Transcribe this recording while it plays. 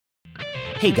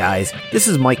Hey guys, this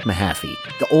is Mike Mahaffey,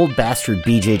 the old bastard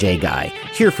BJJ guy,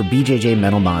 here for BJJ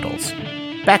Mental Models.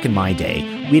 Back in my day,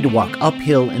 we had to walk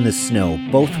uphill in the snow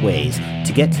both ways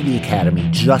to get to the academy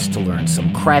just to learn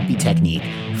some crappy technique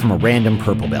from a random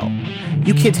purple belt.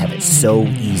 You kids have it so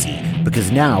easy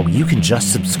because now you can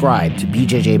just subscribe to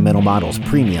BJJ Mental Models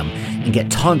Premium and get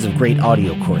tons of great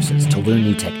audio courses to learn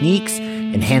new techniques,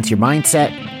 enhance your mindset,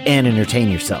 and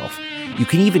entertain yourself. You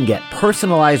can even get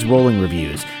personalized rolling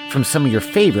reviews from some of your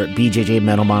favorite BJJ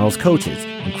Mental Models coaches,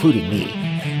 including me.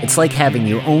 It's like having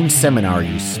your own seminar,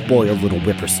 you spoiled little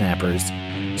whippersnappers.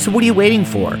 So what are you waiting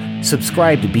for?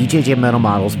 Subscribe to BJJ Mental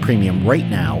Models Premium right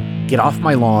now, get off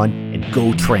my lawn, and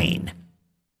go train.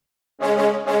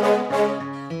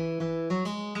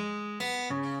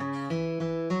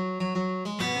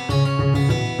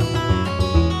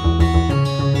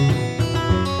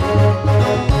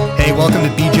 Welcome to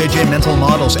BJJ Mental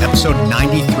Models, episode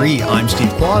 93. I'm Steve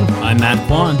Kwan. I'm Matt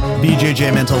Kwan.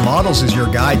 BJJ Mental Models is your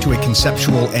guide to a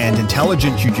conceptual and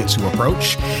intelligent jiu-jitsu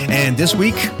approach. And this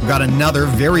week, we've got another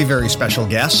very, very special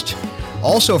guest,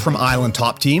 also from Island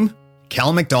Top Team,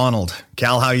 Cal McDonald.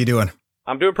 Cal, how you doing?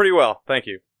 I'm doing pretty well, thank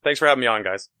you. Thanks for having me on,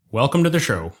 guys. Welcome to the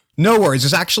show. No worries.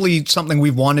 It's actually something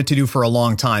we've wanted to do for a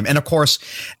long time. And of course,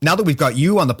 now that we've got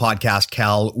you on the podcast,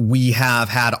 Cal, we have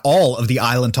had all of the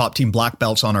Island Top Team black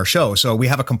belts on our show. So we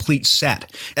have a complete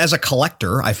set. As a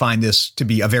collector, I find this to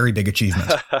be a very big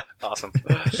achievement. Awesome.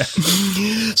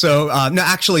 So, no,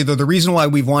 actually, the reason why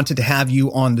we've wanted to have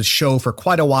you on the show for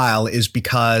quite a while is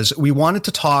because we wanted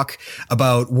to talk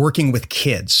about working with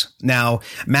kids. Now,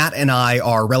 Matt and I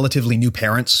are relatively new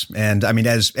parents. And I mean,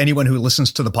 as anyone who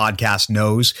listens to the podcast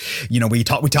knows, you know, we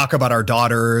talk about our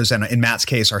daughters and in Matt's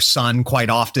case, our son quite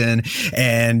often.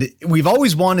 And we've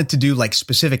always wanted to do like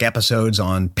specific episodes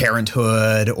on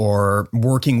parenthood or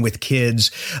working with kids.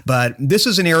 But this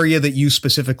is an area that you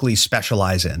specifically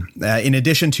specialize in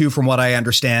addition to, from what I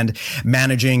understand,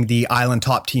 managing the Island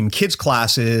Top Team kids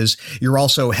classes, you're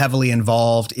also heavily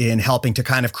involved in helping to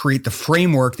kind of create the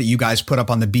framework that you guys put up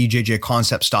on the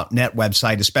bjjconcepts.net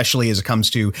website, especially as it comes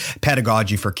to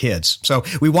pedagogy for kids. So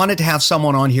we wanted to have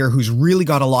someone on here who's really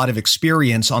got a lot of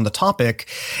experience on the topic,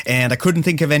 and I couldn't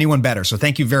think of anyone better. So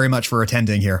thank you very much for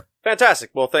attending here.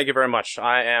 Fantastic. Well, thank you very much.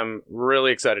 I am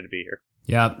really excited to be here.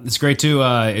 Yeah, it's great to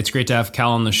have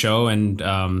Cal on the show, and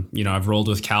you know, I've rolled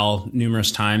with Cal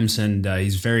numerous times, and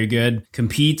he's very good.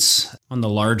 Competes on the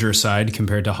larger side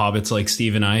compared to hobbits like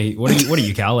Steve and I. What are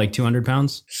you, Cal? Like 200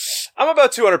 pounds? I'm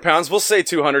about 200 pounds. We'll say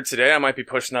 200 today. I might be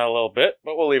pushing that a little bit,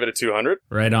 but we'll leave it at 200.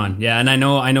 Right on. Yeah, and I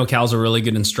know Cal's a really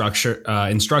good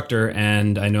instructor,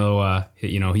 and I know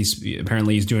you know, he's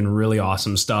doing really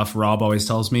awesome stuff. Rob always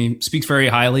speaks very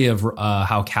highly of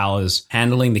how Cal is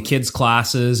handling the kids'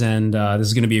 classes, and this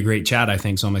is going to be a great chat, I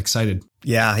think, so I'm excited.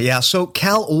 Yeah. So,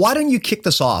 Cal, why don't you kick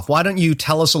this off? Why don't you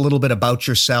tell us a little bit about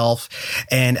yourself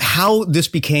and how this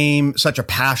became such a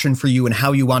passion for you and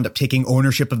how you wound up taking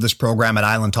ownership of this program at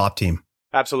Island Top Team?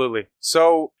 Absolutely.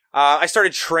 So, I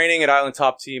started training at Island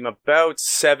Top Team about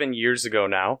 7 years ago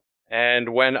now.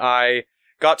 And when I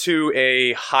got to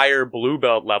a higher blue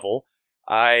belt level,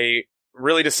 I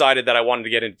really decided that I wanted to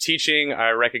get into teaching. I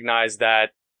recognized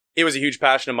that it was a huge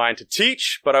passion of mine to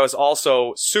teach, but I was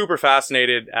also super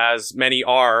fascinated, as many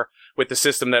are, with the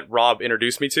system that Rob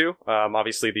introduced me to.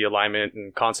 Obviously the alignment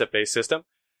and concept-based system.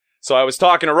 So I was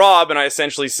talking to Rob and I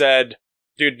essentially said,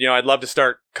 dude, you know, I'd love to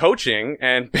start coaching.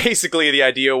 And basically the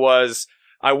idea was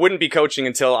I wouldn't be coaching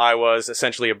until I was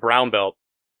essentially a brown belt.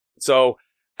 So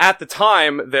at the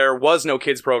time, there was no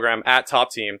kids program at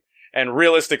Top Team. And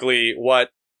realistically, what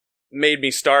made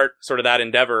me start sort of that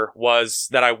endeavor was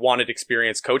that I wanted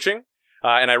experience coaching.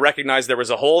 And I recognized there was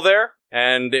a hole there,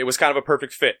 and it was kind of a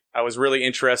perfect fit. I was really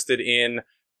interested in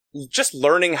just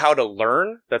learning how to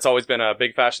learn. That's always been a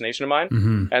big fascination of mine.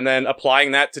 Mm-hmm. And then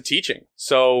applying that to teaching.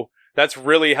 So that's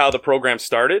really how the program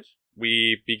started.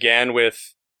 We began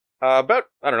with about,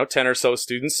 10 or so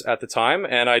students at the time.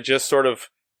 And I just sort of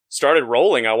started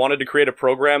rolling. I wanted to create a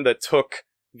program that took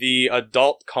the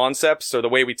adult concepts, or the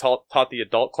way we taught the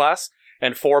adult class,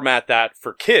 and format that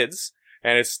for kids.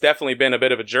 And it's definitely been a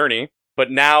bit of a journey. But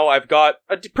now I've got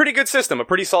a pretty good system, a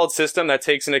pretty solid system that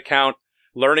takes into account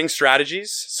learning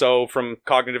strategies. So from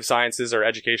cognitive sciences or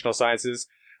educational sciences,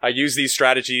 I use these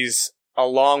strategies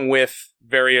along with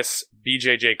various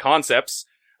BJJ concepts,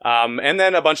 and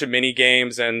then a bunch of mini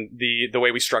games and the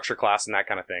way we structure class and that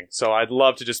kind of thing. So I'd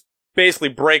love to just basically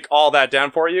break all that down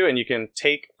for you, and you can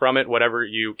take from it whatever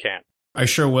you can. I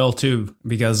sure will too,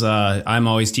 because I'm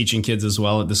always teaching kids as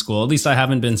well at the school. At least I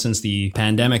haven't been since the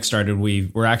pandemic started.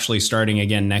 We're actually starting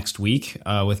again next week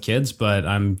with kids, but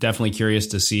I'm definitely curious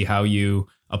to see how you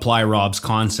apply Rob's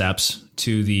concepts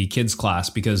to the kids class,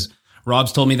 because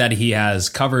Rob's told me that he has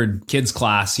covered kids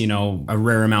class, you know, a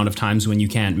rare amount of times when you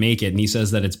can't make it. And he says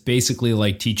that it's basically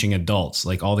like teaching adults.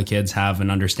 Like all the kids have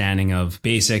an understanding of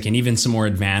basic and even some more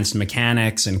advanced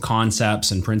mechanics and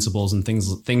concepts and principles and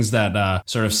things that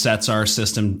sort of sets our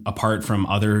system apart from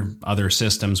other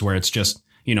systems where it's just,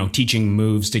 you know, teaching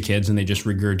moves to kids and they just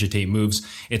regurgitate moves.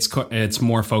 It's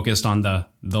more focused on the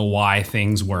why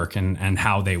things work and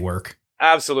how they work.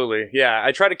 Absolutely. Yeah.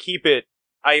 I try to keep it.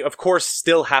 I, of course,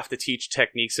 still have to teach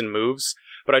techniques and moves,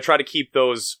 but I try to keep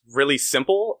those really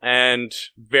simple, and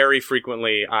very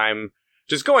frequently I'm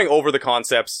just going over the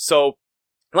concepts. So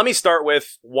let me start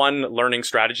with one learning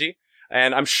strategy.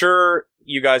 And I'm sure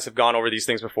you guys have gone over these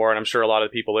things before, and I'm sure a lot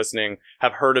of the people listening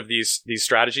have heard of these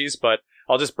strategies, but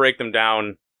I'll just break them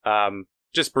down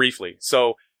just briefly.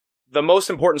 So the most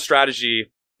important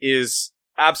strategy is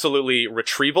absolutely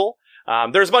retrieval.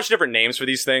 There's a bunch of different names for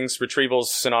these things.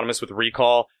 Retrieval's synonymous with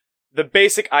recall. The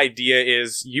basic idea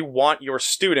is you want your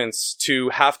students to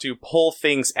have to pull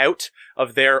things out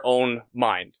of their own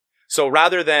mind. So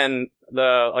rather than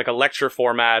like a lecture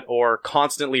format or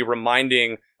constantly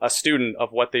reminding a student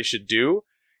of what they should do,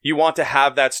 you want to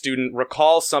have that student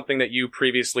recall something that you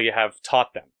previously have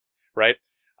taught them, right?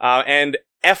 And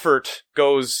effort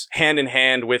goes hand in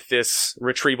hand with this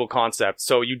retrieval concept.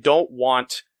 So you don't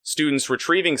want students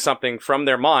retrieving something from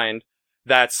their mind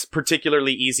that's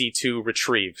particularly easy to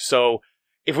retrieve. So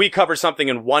if we cover something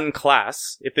in one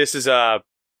class, if this is a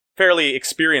fairly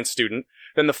experienced student,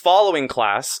 then the following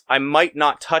class, I might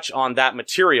not touch on that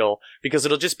material because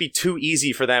it'll just be too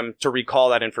easy for them to recall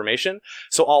that information.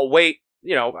 So I'll wait,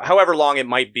 you know, however long it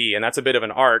might be, and that's a bit of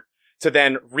an art, to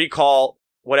then recall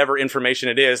whatever information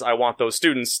it is I want those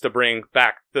students to bring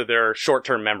back to their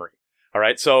short-term memory. All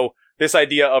right. So this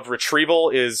idea of retrieval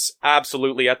is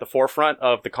absolutely at the forefront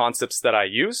of the concepts that I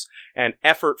use, and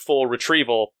effortful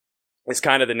retrieval is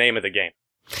kind of the name of the game.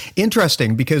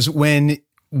 Interesting, because when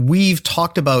we've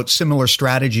talked about similar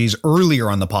strategies earlier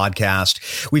on the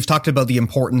podcast, we've talked about the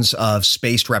importance of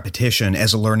spaced repetition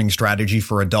as a learning strategy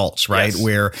for adults, right? Yes.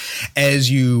 Where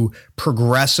as you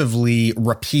progressively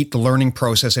repeat the learning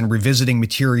process and revisiting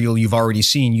material you've already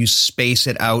seen, you space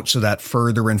it out so that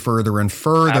further and further and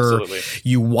further, Absolutely.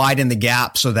 you widen the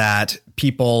gap so that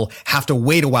people have to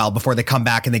wait a while before they come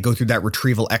back and they go through that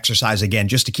retrieval exercise again,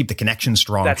 just to keep the connection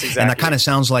strong. That's exactly And that kind of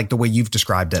sounds like the way you've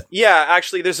described it. Yeah,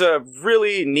 actually, there's a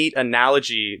really neat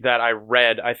analogy that I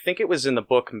read. I think it was in the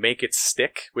book Make It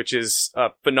Stick, which is a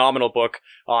phenomenal book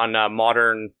on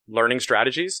modern learning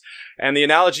strategies. And the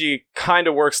analogy kind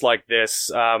of works like this.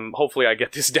 Hopefully I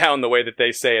get this down the way that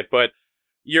they say it, but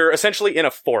you're essentially in a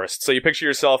forest. So you picture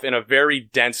yourself in a very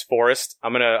dense forest.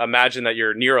 I'm going to imagine that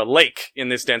you're near a lake in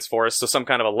this dense forest, so some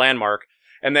kind of a landmark.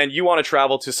 And then you want to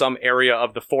travel to some area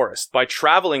of the forest. By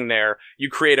traveling there, you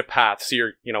create a path. So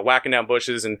you're, you know, whacking down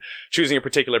bushes and choosing a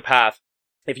particular path.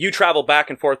 If you travel back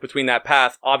and forth between that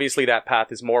path, obviously that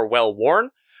path is more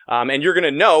well-worn. And you're going to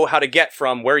know how to get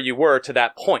from where you were to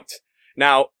that point.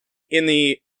 Now, in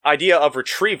the idea of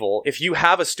retrieval, if you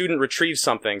have a student retrieve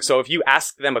something, so if you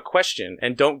ask them a question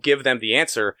and don't give them the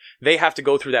answer, they have to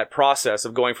go through that process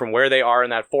of going from where they are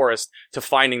in that forest to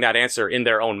finding that answer in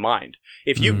their own mind.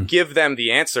 If you give them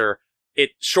the answer,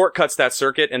 it shortcuts that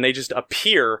circuit and they just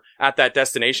appear at that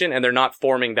destination and they're not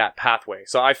forming that pathway.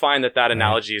 So I find that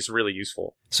analogy is really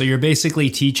useful. So you're basically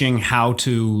teaching how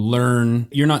to learn.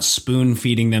 You're not spoon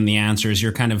feeding them the answers.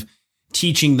 You're kind of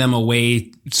teaching them a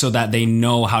way so that they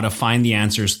know how to find the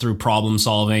answers through problem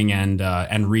solving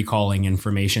and recalling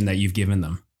information that you've given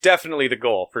them. Definitely the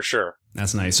goal, for sure.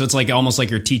 That's nice. So it's like almost like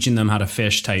you're teaching them how to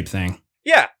fish type thing.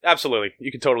 Yeah, absolutely.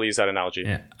 You could totally use that analogy.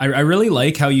 Yeah. I really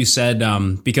like how you said,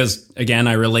 because again,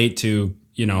 I relate to,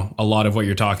 you know, a lot of what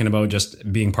you're talking about, just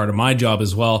being part of my job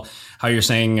as well, how you're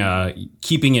saying,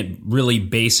 keeping it really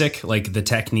basic, like the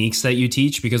techniques that you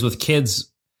teach, because with kids,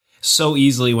 so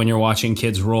easily when you're watching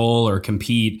kids roll or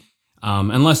compete,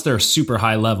 unless they're super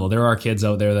high level, there are kids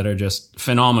out there that are just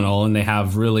phenomenal and they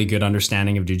have really good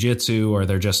understanding of jiu-jitsu, or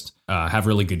they're just have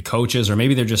really good coaches, or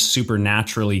maybe they're just super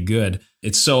naturally good.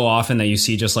 It's so often that you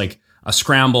see just like a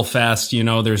scramble fest, you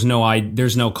know, there's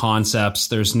no concepts,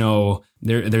 there's no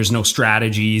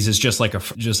strategies. It's just like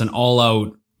just an all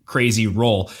out crazy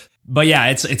roll. But yeah,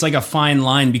 it's like a fine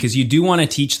line, because you do want to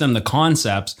teach them the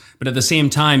concepts, but at the same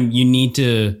time, you need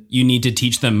to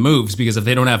teach them moves, because if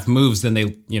they don't have moves, then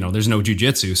there's no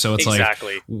jujitsu. So it's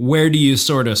exactly. Like, where do you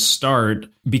sort of start?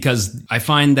 Because I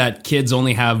find that kids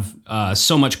only have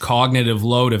so much cognitive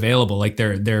load available, like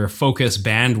their focus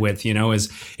bandwidth, you know,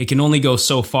 it can only go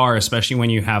so far, especially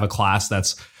when you have a class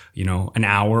that's an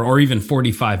hour or even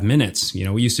 45 minutes.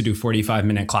 We used to do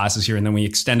 45-minute classes here, and then we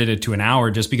extended it to an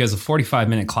hour just because a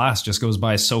 45-minute class just goes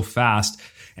by so fast.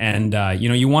 And,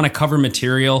 you want to cover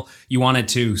material, you want it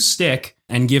to stick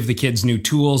and give the kids new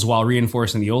tools while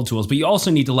reinforcing the old tools, but you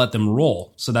also need to let them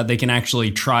roll so that they can actually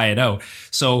try it out.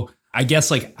 So I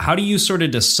guess, how do you sort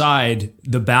of decide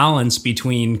the balance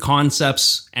between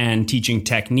concepts and teaching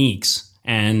techniques?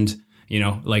 And,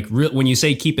 when you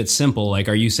say keep it simple,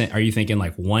 are you thinking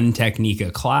one technique a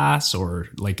class or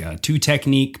a 2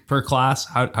 technique per class?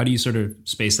 How do you sort of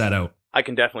space that out? I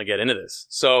can definitely get into this.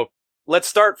 So let's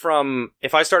start from,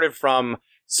 if I started from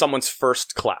someone's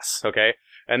first class, okay?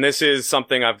 And this is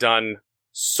something I've done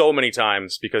so many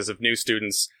times because of new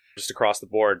students just across the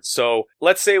board. So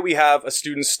let's say we have a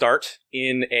student start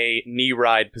in a knee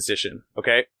ride position,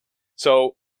 okay?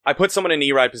 So I put someone in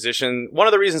knee ride position. One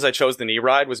of the reasons I chose the knee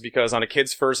ride was because on a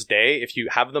kid's first day, if you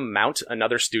have them mount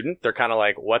another student, they're kind of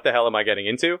like, what the hell am I getting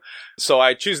into? So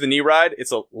I choose the knee ride.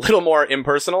 It's a little more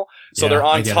impersonal. So they're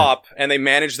on top and they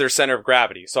manage their center of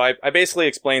gravity. So I basically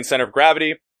explain center of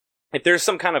gravity. If there's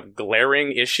some kind of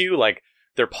glaring issue, like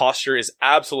their posture is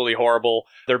absolutely horrible,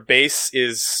 their base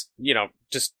is,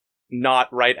 just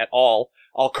not right at all,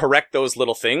 I'll correct those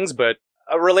little things, but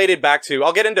related back to,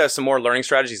 I'll get into some more learning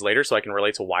strategies later so I can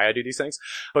relate to why I do these things.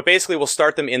 But basically, we'll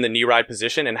start them in the knee ride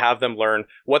position and have them learn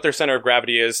what their center of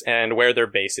gravity is and where their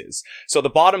base is. So the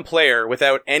bottom player,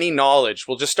 without any knowledge,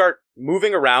 will just start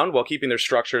moving around while keeping their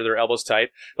structure, their elbows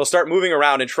tight. They'll start moving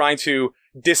around and trying to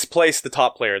displace the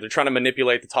top player. They're trying to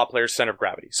manipulate the top player's center of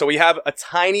gravity. So we have a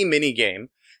tiny mini game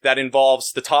that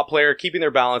involves the top player keeping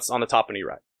their balance on the top of knee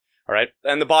ride. All right.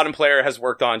 And the bottom player has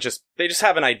worked on they just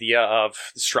have an idea of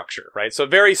the structure, right? So a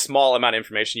very small amount of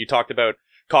information. You talked about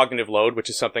cognitive load, which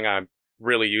is something I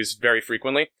really use very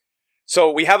frequently.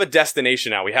 So we have a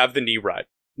destination now. We have the knee ride.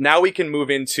 Now we can move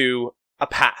into a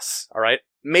pass. All right.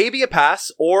 Maybe a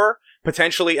pass or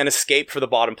potentially an escape for the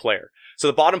bottom player. So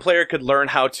the bottom player could learn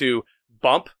how to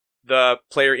bump the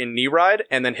player in knee ride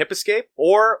and then hip escape,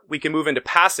 or we can move into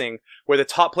passing where the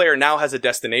top player now has a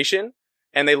destination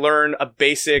and they learn a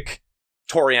basic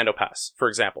Toriando pass, for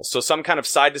example. So some kind of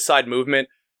side-to-side movement,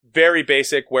 very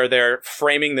basic, where they're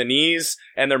framing the knees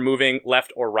and they're moving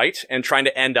left or right and trying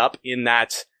to end up in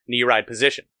that knee ride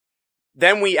position.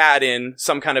 Then we add in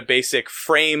some kind of basic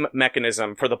frame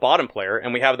mechanism for the bottom player,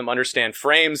 and we have them understand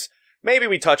frames. Maybe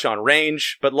we touch on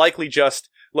range, but likely just,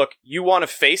 look, you want to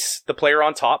face the player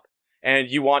on top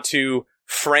and you want to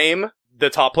frame the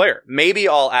top player. Maybe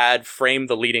I'll add frame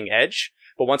the leading edge.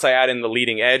 But once I add in the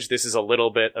leading edge, this is a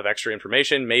little bit of extra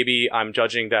information. Maybe I'm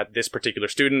judging that this particular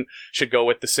student should go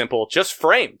with the simple, just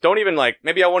frame. Don't even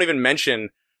maybe I won't even mention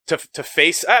to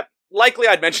face, likely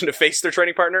I'd mention to face their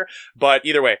training partner, but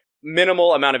either way,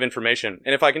 minimal amount of information.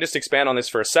 And if I can just expand on this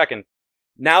for a second,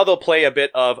 now they'll play a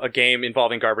bit of a game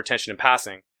involving guard retention and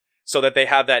passing so that they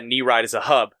have that knee ride as a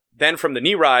hub. Then from the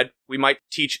knee ride, we might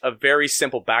teach a very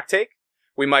simple back take.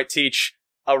 We might teach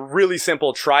a really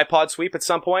simple tripod sweep at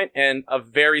some point and a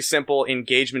very simple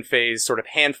engagement phase sort of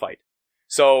hand fight.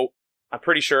 So I'm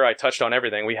pretty sure I touched on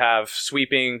everything. We have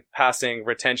sweeping, passing,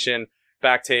 retention,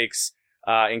 back takes,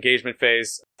 engagement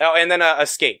phase, and then a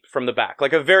escape from the back,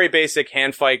 like a very basic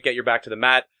hand fight, get your back to the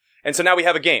mat. And so now we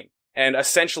have a game. And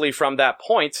essentially from that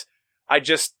point, I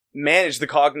just manage the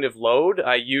cognitive load.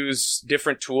 I use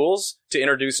different tools to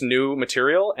introduce new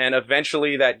material, and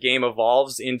eventually that game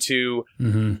evolves into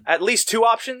at least 2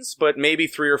 options, but maybe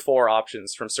 3 or 4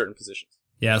 options from certain positions.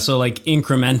 Yeah, so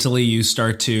incrementally you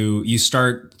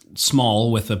start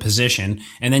small with a position,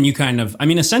 and then you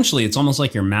essentially it's almost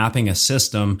like you're mapping a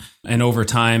system, and over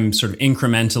time sort of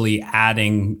incrementally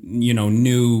adding,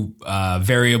 new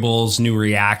variables, new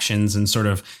reactions, and sort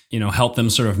of, help them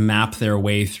sort of map their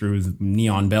way through the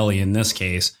Neon Belly in this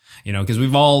case. Because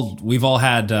we've all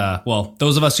had,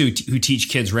 those of us who teach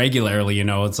kids regularly,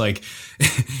 it's like,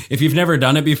 if you've never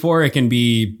done it before, it can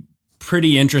be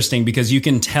pretty interesting because you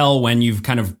can tell when you've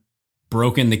kind of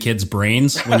broken the kids'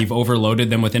 brains, when you've overloaded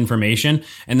them with information,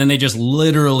 and then they just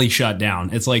literally shut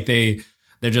down. It's like they're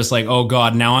just like, oh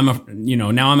God, now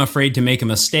I'm afraid to make a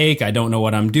mistake. I don't know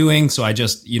what I'm doing. So I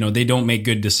just, they don't make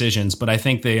good decisions. But I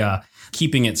think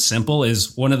keeping it simple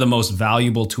is one of the most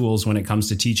valuable tools when it comes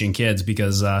to teaching kids,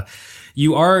 because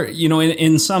you are,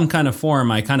 in some kind of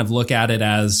form, I kind of look at it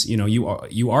as,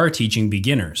 you are teaching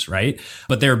beginners, right?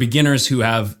 But they're beginners who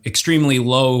have extremely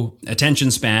low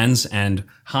attention spans and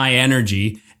high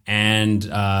energy, and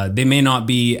they may not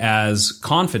be as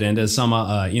confident as some,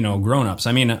 grown-ups.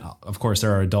 I mean, of course,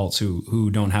 there are adults who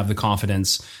don't have the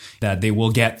confidence that they will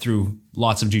get through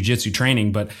lots of jiu-jitsu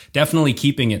training, but definitely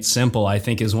keeping it simple, I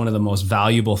think, is one of the most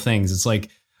valuable things. It's like,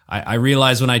 I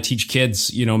realize when I teach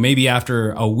kids, maybe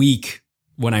after a week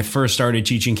when I first started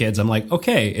teaching kids, I'm like,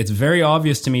 okay, it's very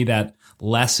obvious to me that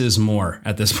less is more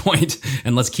at this point,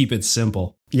 and let's keep it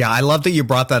simple. Yeah, I love that you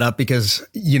brought that up because,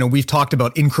 we've talked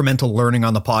about incremental learning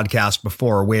on the podcast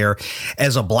before, where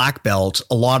as a black belt,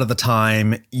 a lot of the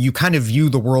time you kind of view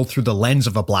the world through the lens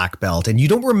of a black belt and you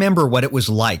don't remember what it was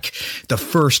like the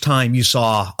first time you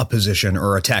saw a position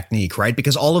or a technique, right?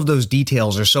 Because all of those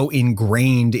details are so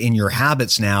ingrained in your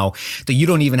habits now that you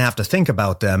don't even have to think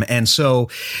about them. And so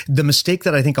the mistake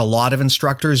that I think a lot of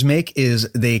instructors make is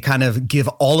they kind of give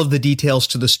all of the details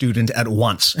to the student at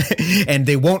once and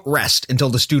they won't rest until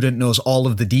the student knows all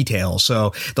of the details.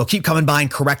 So they'll keep coming by and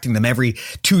correcting them every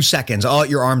 2 seconds. Oh,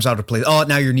 your arm's out of place. Oh,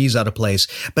 now your knee's out of place.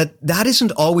 But that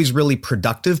isn't always really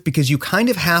productive because you kind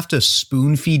of have to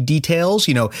spoon feed details,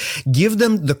 give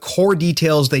them the core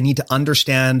details they need to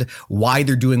understand why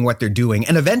they're doing what they're doing.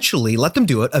 And eventually let them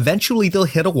do it. Eventually they'll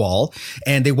hit a wall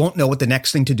and they won't know what the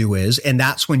next thing to do is. And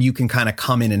that's when you can kind of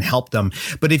come in and help them.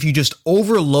 But if you just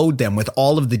overload them with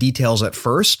all of the details at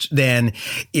first, then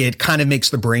it kind of makes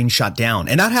the brain shut down.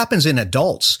 And that happens in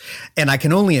adults. And I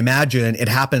can only imagine it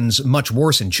happens much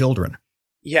worse in children.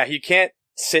 Yeah, you can't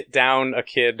sit down a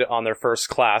kid on their first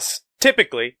class.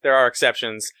 Typically, there are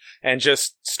exceptions, and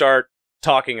just start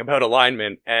talking about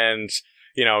alignment and,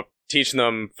 teach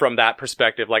them from that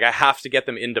perspective. Like, I have to get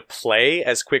them into play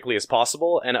as quickly as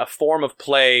possible, and a form of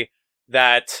play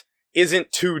that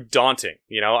isn't too daunting.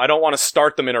 I don't want to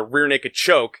start them in a rear naked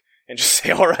choke and just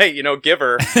say, all right, give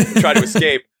her and try to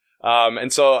escape.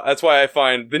 And so that's why I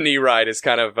find the knee ride is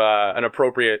kind of an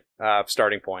appropriate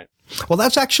starting point. Well,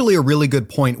 that's actually a really good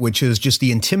point, which is just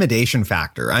the intimidation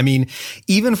factor. I mean,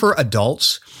 even for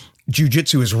adults,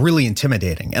 jiu-jitsu is really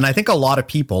intimidating. And I think a lot of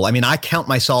people, I count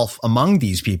myself among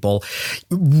these people,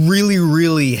 really,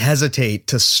 really hesitate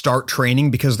to start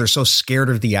training because they're so scared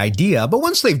of the idea. But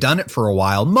once they've done it for a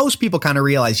while, most people kind of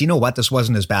realize, this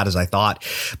wasn't as bad as I thought.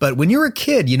 But when you're a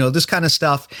kid, this kind of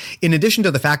stuff, in addition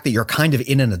to the fact that you're kind of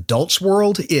in an adult's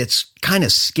world, it's kind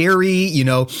of scary.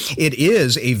 It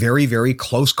is a very, very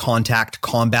close contact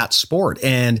combat sport.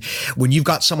 And when you've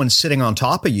got someone sitting on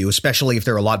top of you, especially if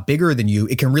they're a lot bigger than you,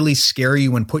 it can really scare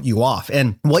you and put you off.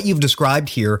 And what you've described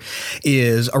here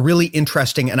is a really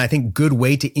interesting and I think good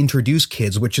way to introduce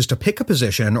kids, which is to pick a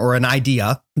position or an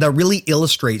idea that really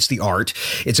illustrates the art.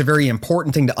 It's a very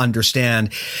important thing to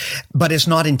understand, but it's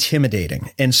not intimidating.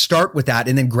 And start with that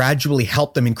and then gradually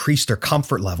help them increase their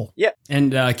comfort level. Yeah.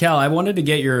 And Cal, I wanted to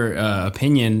get your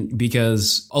opinion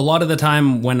because a lot of the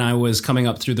time when I was coming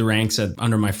up through the ranks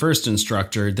under my first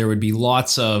instructor, there would be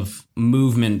lots of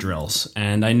movement drills.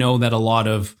 And I know that a lot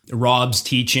of Rob's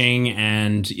teaching,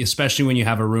 and especially when you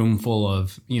have a room full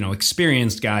of,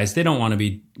 experienced guys, they don't want to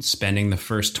be spending the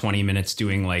first 20 minutes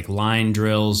doing like line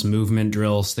drills, movement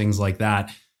drills, things like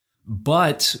that.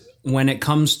 But when it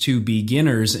comes to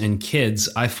beginners and kids,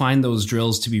 I find those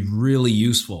drills to be really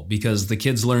useful because the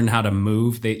kids learn how to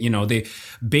move. They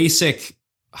basic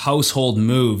household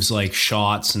moves like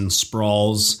shots and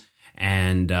sprawls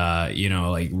and,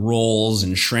 like rolls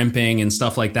and shrimping and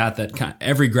stuff like that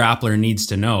every grappler needs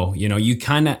to know.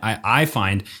 I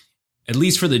find, at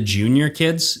least for the junior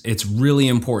kids, it's really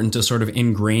important to sort of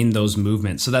ingrain those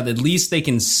movements so that at least they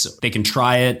can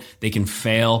try it, they can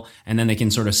fail, and then they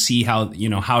can sort of see how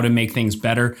to make things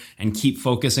better and keep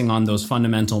focusing on those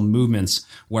fundamental movements.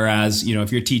 Whereas,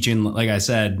 if you're teaching, like I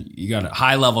said, you got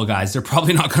high level guys, they're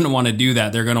probably not going to want to do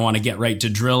that. They're going to want to get right to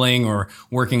drilling or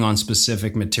working on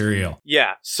specific material.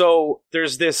 Yeah. So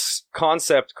there's this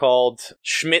concept called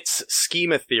Schmidt's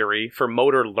schema theory for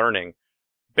motor learning.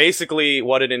 Basically,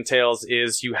 what it entails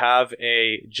is you have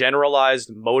a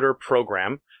generalized motor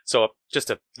program, so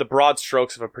the broad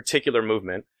strokes of a particular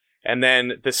movement, and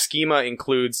then the schema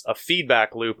includes a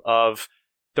feedback loop of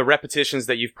the repetitions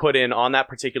that you've put in on that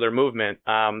particular movement.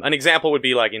 An example would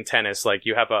be like in tennis, like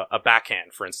you have a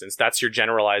backhand, for instance. That's your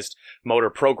generalized motor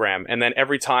program. And then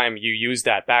every time you use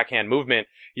that backhand movement,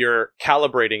 you're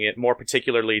calibrating it more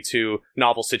particularly to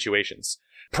novel situations.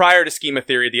 Prior to schema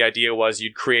theory, the idea was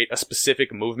you'd create a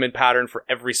specific movement pattern for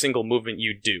every single movement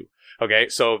you do. Okay,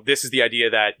 so this is the idea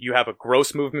that you have a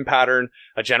gross movement pattern,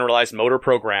 a generalized motor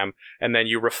program, and then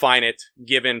you refine it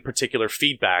given particular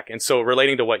feedback. And so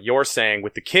relating to what you're saying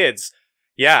with the kids,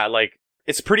 yeah, like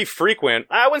it's pretty frequent.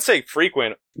 I wouldn't say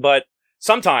frequent, but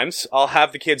sometimes I'll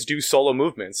have the kids do solo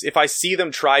movements. If I see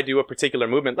them try do a particular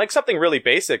movement, like something really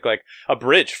basic, like a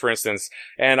bridge, for instance,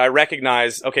 and I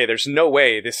recognize, okay, there's no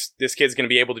way this kid's going to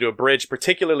be able to do a bridge,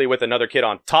 particularly with another kid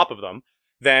on top of them,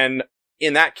 then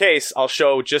in that case, I'll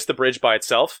show just the bridge by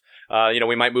itself.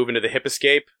 We might move into the hip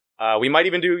escape. We might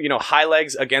even do, high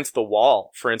legs against the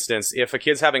wall. For instance, if a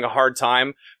kid's having a hard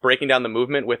time breaking down the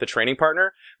movement with a training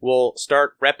partner, we'll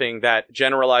start repping that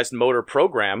generalized motor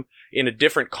program in a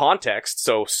different context,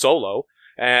 so solo,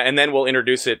 and then we'll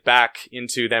introduce it back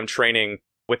into them training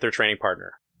with their training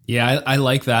partner. Yeah, I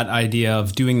like that idea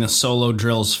of doing the solo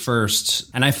drills first.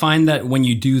 And I find that when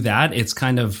you do that, it's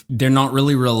kind of, they're not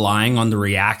really relying on the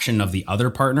reaction of the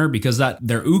other partner, because that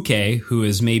their uke, who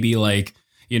is maybe like,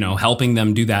 helping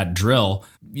them do that drill,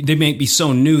 they may be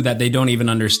so new that they don't even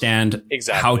understand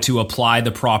how to apply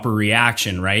the proper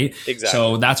reaction, right? Exactly.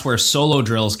 So that's where solo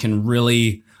drills can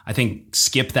really, I think,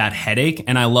 skip that headache.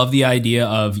 And I love the idea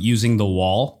of using the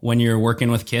wall when you're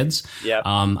working with kids. Yeah.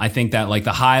 I think that like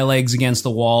the high legs against the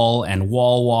wall and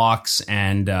wall walks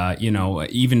and,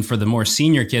 even for the more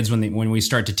senior kids, when we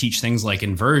start to teach things like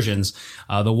inversions,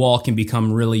 the wall can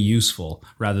become really useful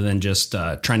rather than just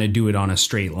trying to do it on a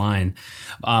straight line.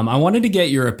 I wanted to get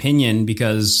your opinion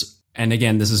because, and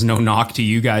again, this is no knock to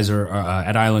you guys or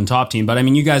at Island Top Team, but I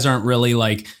mean, you guys aren't really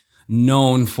like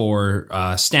known for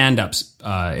stand-ups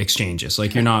exchanges.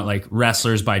 Like you're not like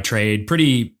wrestlers by trade,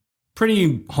 pretty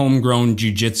homegrown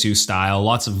jiu-jitsu style,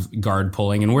 lots of guard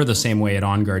pulling, and we're the same way at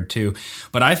On Guard too.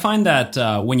 But I find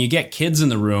that when you get kids in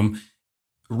the room,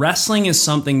 wrestling is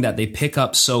something that they pick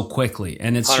up so quickly,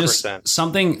 and it's 100%.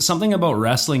 just something about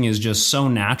wrestling is just so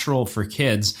natural for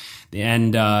kids.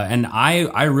 And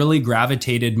I really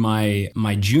gravitated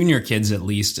my junior kids, at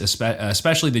least,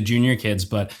 especially the junior kids,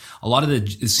 but a lot of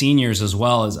the seniors as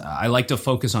well, as I like to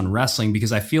focus on wrestling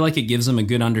because I feel like it gives them a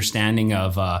good understanding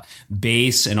of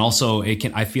base, and also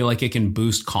I feel like it can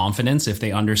boost confidence if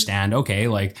they understand, okay,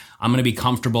 like I'm going to be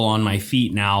comfortable on my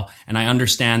feet now, and I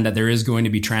understand that there is going to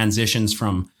be transitions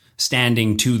from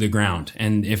standing to the ground,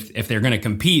 and if they're going to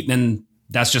compete, then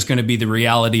that's just going to be the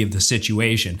reality of the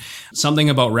situation. Something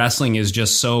about wrestling is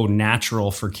just so natural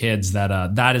for kids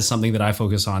that that is something that I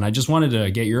focus on. I just wanted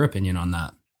to get your opinion on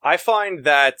that. I find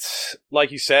that,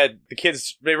 like you said, the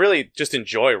kids, they really just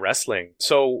enjoy wrestling.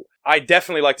 So I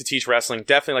definitely like to teach wrestling,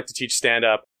 definitely like to teach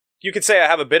stand-up. You could say I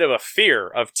have a bit of a fear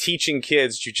of teaching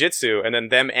kids jiu-jitsu and then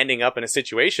them ending up in a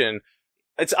situation,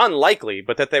 it's unlikely,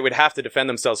 but that they would have to defend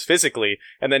themselves physically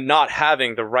and then not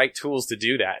having the right tools to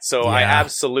do that. So I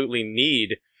absolutely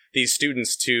need these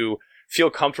students to feel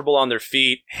comfortable on their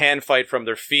feet, hand fight from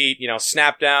their feet,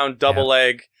 snap down, double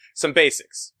leg, some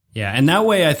basics. Yeah. And that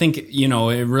way, I think,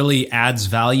 it really adds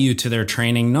value to their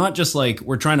training. Not just like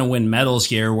we're trying to win medals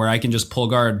here where I can just pull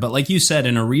guard, but like you said,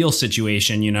 in a real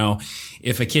situation,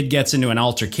 if a kid gets into an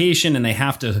altercation and they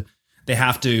have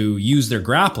to use their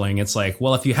grappling, it's like,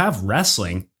 well, if you have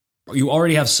wrestling, you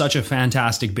already have such a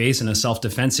fantastic base in a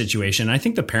self-defense situation. And I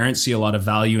think the parents see a lot of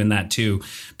value in that too,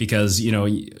 because,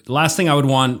 the last thing I would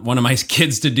want one of my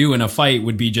kids to do in a fight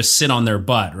would be just sit on their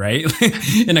butt, right?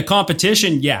 In a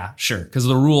competition, yeah, sure. Because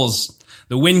the rules,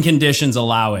 the win conditions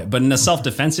allow it. But in a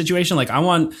self-defense situation, like I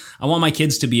want my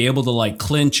kids to be able to like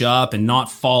clinch up and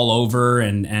not fall over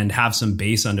and have some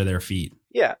base under their feet.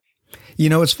 Yeah.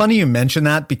 It's funny you mention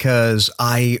that because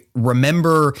I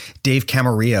remember Dave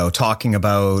Camarillo talking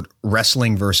about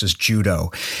wrestling versus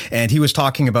judo. And he was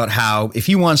talking about how if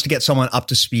he wants to get someone up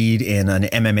to speed in an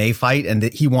MMA fight and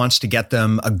that he wants to get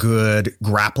them a good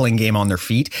grappling game on their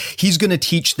feet, he's going to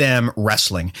teach them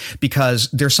wrestling because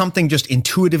there's something just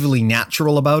intuitively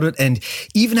natural about it. And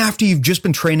even after you've just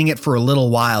been training it for a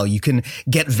little while, you can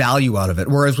get value out of it.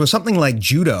 Whereas with something like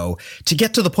judo, to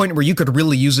get to the point where you could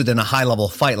really use it in a high level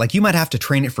fight, like you might have to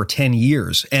train it for 10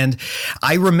 years. And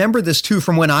I remember this too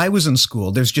from when I was in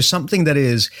school. There's just something that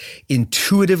is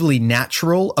intuitively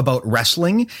natural about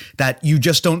wrestling that you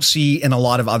just don't see in a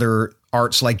lot of other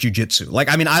arts like jiu-jitsu. Like,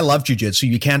 I mean, I love jiu-jitsu.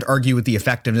 You can't argue with the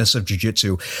effectiveness of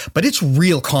jiu-jitsu, but it's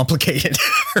real complicated,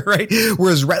 right?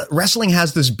 Whereas wrestling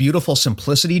has this beautiful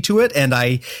simplicity to it. And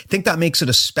I think that makes it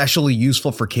especially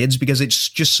useful for kids because it's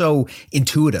just so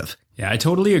intuitive. Yeah, I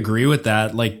totally agree with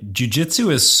that. Like jiu-jitsu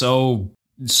is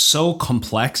so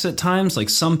complex at times, like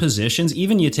some positions,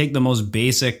 even you take the most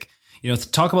basic,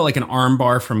 talk about like an arm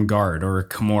bar from guard or a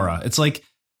Kimura. It's like,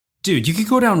 dude, you could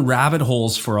go down rabbit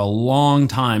holes for a long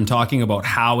time talking about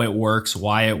how it works,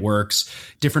 why it works,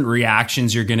 different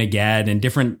reactions you're going to get and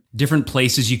different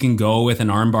places you can go with an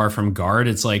armbar from guard.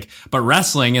 It's like, but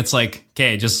wrestling, it's like,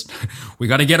 okay, we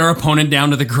got to get our opponent down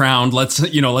to the ground. Let's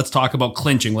talk about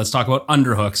clinching. Let's talk about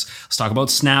underhooks. Let's talk about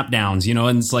snap downs,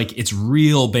 and it's like, it's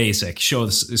real basic. Show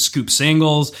the scoop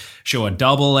singles, show a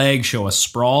double leg, show a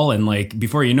sprawl. And like,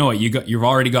 before you know it, you've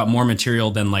already got more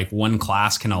material than like one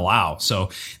class can allow. So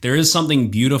there is something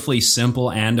beautifully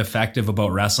simple and effective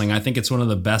about wrestling. I think it's one of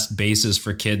the best bases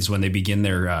for kids when they begin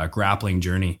their grappling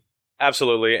journey.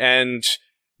 Absolutely. And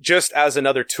just as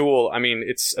another tool. I mean,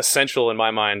 it's essential in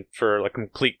my mind for a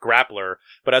complete grappler,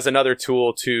 but as another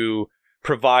tool to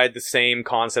provide the same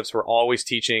concepts we're always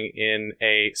teaching in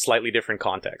a slightly different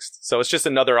context. So it's just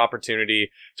another opportunity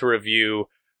to review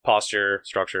posture,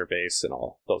 structure, base, and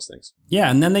all those things. Yeah,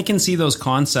 and then they can see those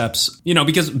concepts,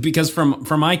 because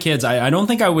from my kids, I don't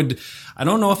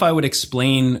know if I would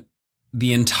explain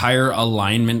the entire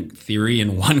alignment theory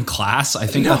in one class. I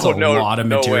think that's a lot of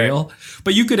material.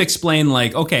 But you could explain,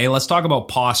 like, okay, let's talk about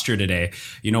posture today.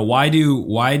 Why do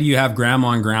you have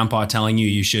grandma and grandpa telling you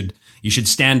you should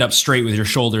stand up straight with your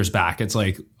shoulders back? It's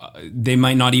like, they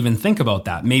might not even think about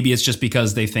that. Maybe it's just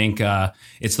because they think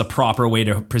it's the proper way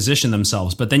to position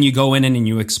themselves. But then you go in and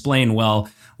you explain, well,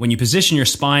 when you position your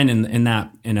spine in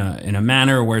a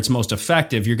manner where it's most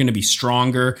effective, you're going to be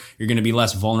stronger. You're going to be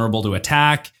less vulnerable to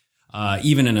attack.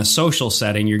 Even in a social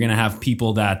setting, you're going to have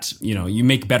people that, you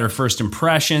make better first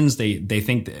impressions. They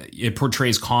think that it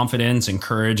portrays confidence and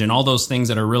courage and all those things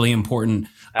that are really important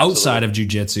outside of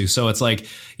jiu-jitsu. So it's like,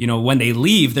 when they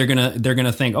leave, they're going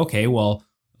to think, okay, well,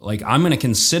 like, I'm going to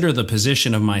consider the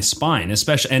position of my spine,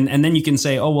 especially. And then you can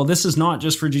say, oh, well, this is not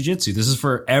just for jiu-jitsu. This is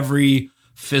for every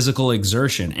physical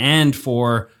exertion. And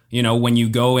for, when you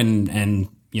go and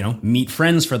meet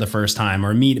friends for the first time,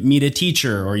 or meet a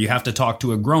teacher, or you have to talk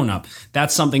to a grown-up.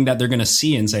 That's something that they're going to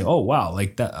see and say, oh, wow,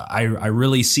 like that, I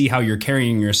really see how you're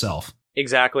carrying yourself.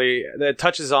 Exactly. That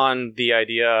touches on the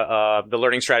idea of the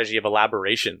learning strategy of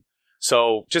elaboration.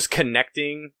 So just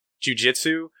connecting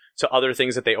jiu-jitsu to other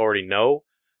things that they already know,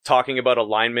 talking about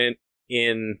alignment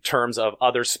in terms of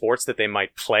other sports that they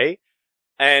might play.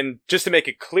 And just to make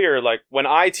it clear, like, when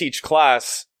I teach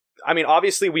class, I mean,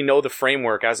 obviously we know the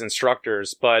framework as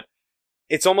instructors, but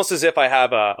it's almost as if I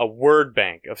have a word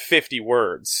bank of 50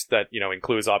 words that,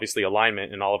 includes obviously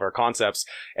alignment and all of our concepts.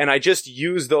 And I just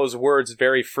use those words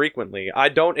very frequently. I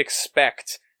don't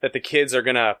expect that the kids are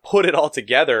going to put it all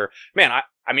together. Man,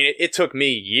 I mean, it took me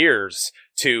years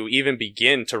to even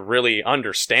begin to really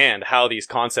understand how these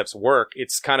concepts work.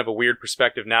 It's kind of a weird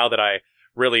perspective now that I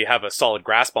really have a solid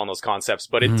grasp on those concepts,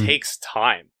 but it takes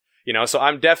time. So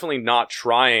I'm definitely not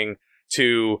trying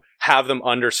to have them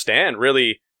understand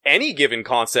really any given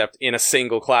concept in a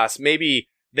single class. Maybe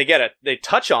they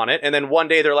touch on it, and then one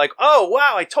day they're like, oh,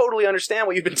 wow, I totally understand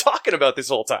what you've been talking about this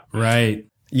whole time. Right.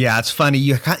 Yeah, it's funny.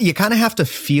 You kind of have to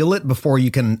feel it before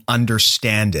you can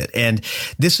understand it. And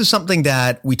this is something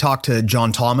that we talked to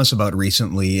John Thomas about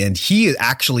recently. And he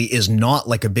actually is not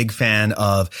like a big fan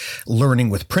of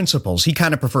learning with principles. He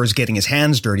kind of prefers getting his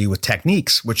hands dirty with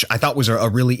techniques, which I thought was a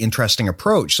really interesting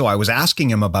approach. So I was asking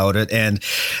him about it. And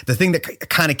the thing that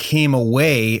kind of came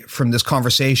away from this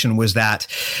conversation was that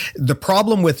the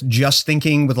problem with just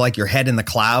thinking with like your head in the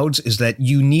clouds is that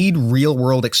you need real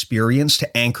world experience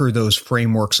to anchor those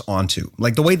frameworks onto.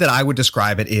 Like, the way that I would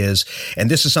describe it is, and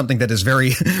this is something that is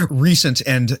very recent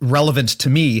and relevant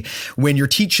to me, when you're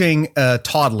teaching a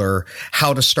toddler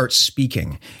how to start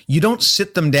speaking, you don't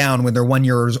sit them down when they're 1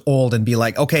 year old and be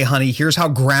like, okay, honey, here's how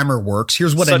grammar works.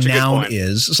 Here's what a noun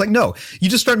is. It's like, no, you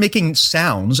just start making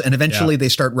sounds, and eventually they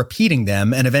start repeating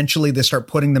them, and eventually they start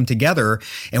putting them together.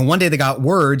 And one day they got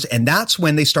words, and that's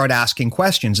when they start asking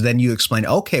questions. Then you explain,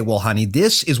 okay, well, honey,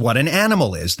 this is what an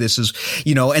animal is. This is,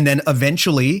 and then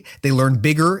eventually they learn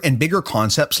bigger and bigger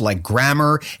concepts like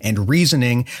grammar and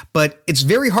reasoning, but it's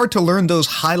very hard to learn those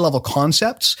high level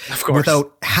concepts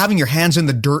without having your hands in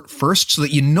the dirt first so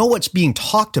that you know what's being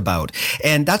talked about.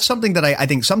 And that's something that I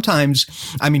think sometimes,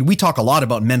 I mean, we talk a lot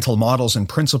about mental models and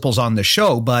principles on the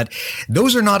show, but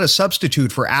those are not a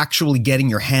substitute for actually getting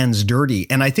your hands dirty.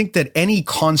 And I think that any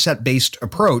concept-based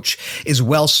approach is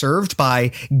well served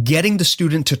by getting the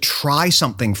student to try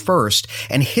something first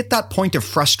and hit that point of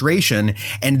frustration.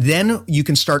 And then you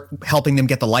can start helping them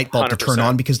get the light bulb 100%. To turn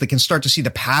on, because they can start to see the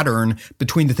pattern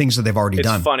between the things that they've already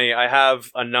done. It's funny. I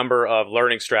have a number of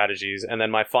learning strategies, and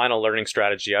then my final learning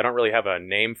strategy, I don't really have a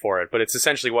name for it, but it's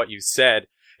essentially what you said.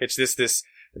 It's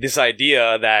this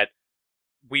idea that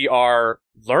we are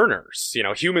learners.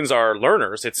 Humans are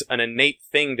learners. It's an innate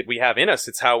thing that we have in us.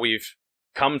 It's how we've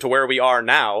come to where we are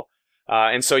now.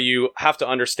 And so you have to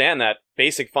understand that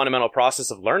basic fundamental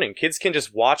process of learning. Kids can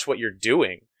just watch what you're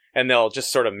doing, and they'll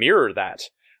just sort of mirror that.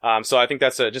 So I think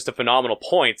that's just a phenomenal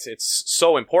point. It's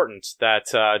so important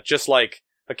that just like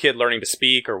a kid learning to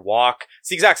speak or walk, it's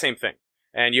the exact same thing.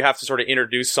 And you have to sort of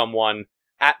introduce someone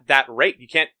at that rate. You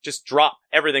can't just drop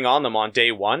everything on them on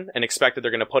day one and expect that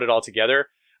they're going to put it all together.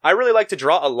 I really like to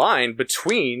draw a line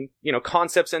between,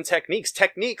 concepts and techniques.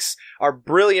 Techniques are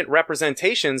brilliant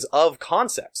representations of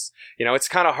concepts. It's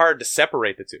kind of hard to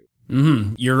separate the two.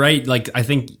 Mm-hmm. You're right. Like, I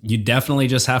think you definitely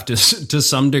just have to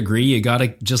some degree, you got to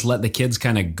just let the kids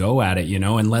kind of go at it,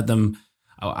 and let them.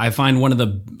 I find one of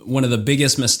the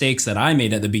biggest mistakes that I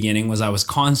made at the beginning was I was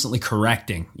constantly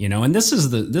correcting, and this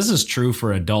is true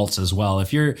for adults as well.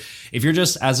 If you're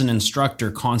just as an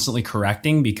instructor constantly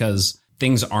correcting because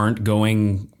things aren't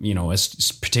going,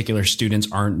 as particular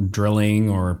students aren't drilling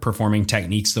or performing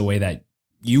techniques the way that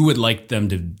you would like them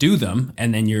to do them,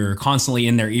 and then you're constantly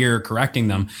in their ear correcting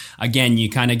them, again, you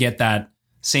kind of get that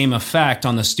same effect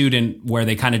on the student where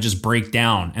they kind of just break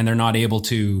down and they're not able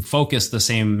to focus the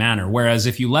same manner. Whereas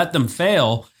if you let them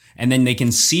fail and then they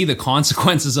can see the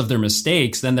consequences of their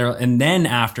mistakes, then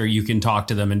after you can talk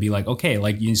to them and be like, okay,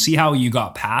 like, you see how you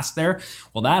got past there?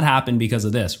 Well, that happened because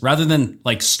of this, rather than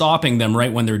like stopping them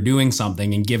right when they're doing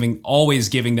something and always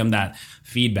giving them that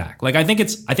feedback. Like, I think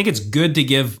it's good to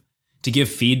give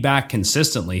feedback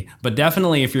consistently, but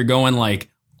definitely if you're going like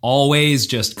always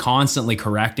just constantly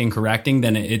correcting,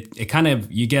 then it kind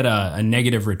of, you get a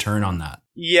negative return on that.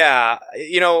 Yeah.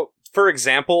 For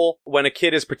example, when a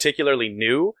kid is particularly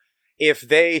new, if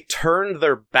they turned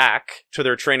their back to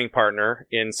their training partner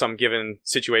in some given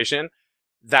situation,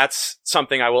 that's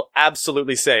something I will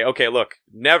absolutely say, okay, look,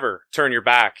 never turn your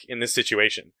back in this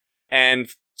situation. And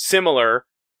similar,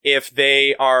 if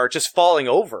they are just falling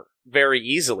over very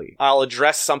easily, I'll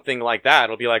address something like that.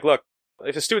 It'll be like, look,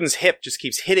 if a student's hip just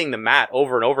keeps hitting the mat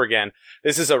over and over again,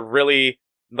 this is a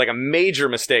major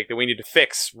mistake that we need to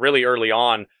fix really early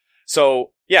on.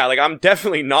 So yeah, like, I'm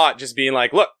definitely not just being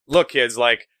like, look kids,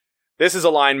 like, this is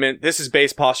alignment, this is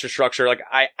base posture structure. Like,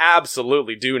 I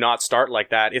absolutely do not start like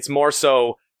that. It's more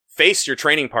so face your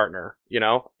training partner,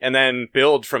 and then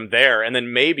build from there. And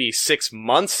then maybe 6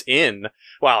 months in,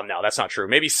 well, no, that's not true.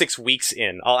 Maybe 6 weeks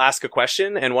in, I'll ask a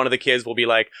question and one of the kids will be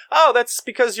like, oh, that's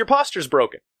because your posture's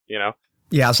broken,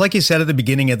 Yeah, it's like you said at the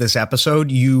beginning of this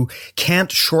episode, you can't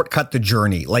shortcut the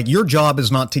journey. Like, your job is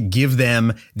not to give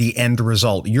them the end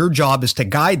result. Your job is to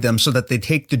guide them so that they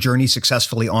take the journey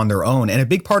successfully on their own. And a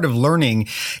big part of learning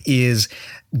is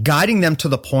guiding them to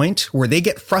the point where they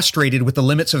get frustrated with the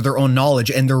limits of their own knowledge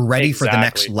and they're ready for the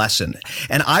next lesson.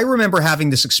 And I remember having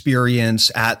this experience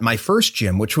at my first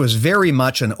gym, which was very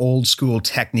much an old school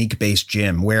technique based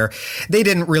gym where they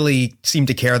didn't really seem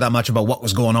to care that much about what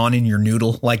was going on in your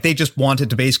noodle. Like, they just wanted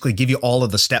to basically give you all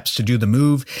of the steps to do the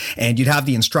move. And you'd have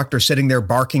the instructor sitting there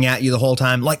barking at you the whole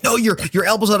time. Like, no, your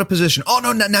elbow's out of position. Oh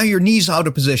no, now your knee's out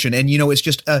of position. And it's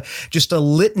just a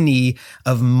litany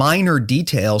of minor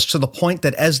details to the point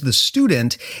that as the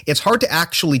student, it's hard to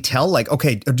actually tell, like,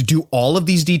 okay, do all of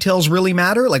these details really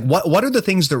matter? Like, what are the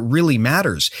things that really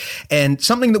matters? And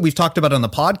something that we've talked about on the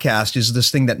podcast is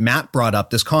this thing that Matt brought up,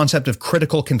 this concept of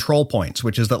critical control points,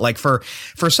 which is that, like, for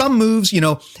some moves,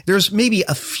 there's maybe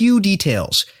a few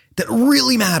details that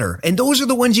really matter. And those are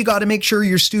the ones you got to make sure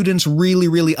your students really,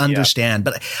 really understand.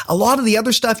 Yep. But a lot of the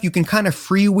other stuff you can kind of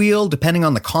freewheel depending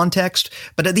on the context.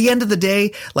 But at the end of the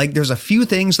day, like, there's a few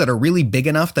things that are really big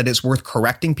enough that it's worth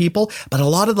correcting people. But a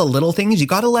lot of the little things, you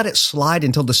got to let it slide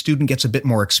until the student gets a bit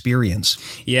more experience.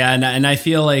 Yeah. And I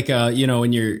feel like,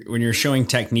 when you're showing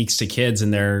techniques to kids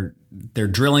and they're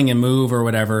drilling a move or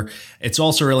whatever, it's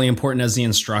also really important as the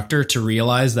instructor to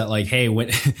realize that, like, hey,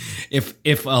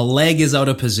 if a leg is out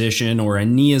of position or a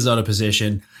knee is out of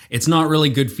position, it's not really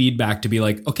good feedback to be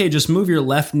like, okay, just move your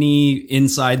left knee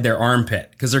inside their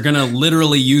armpit, because they're going to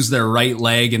literally use their right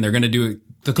leg and they're going to do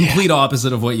the complete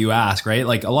opposite of what you ask, right?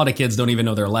 Like, a lot of kids don't even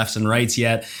know their lefts and rights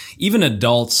yet. Even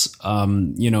adults,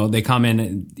 they come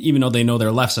in, even though they know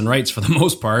their lefts and rights for the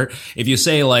most part. If you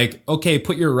say, like, okay,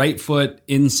 put your right foot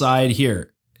inside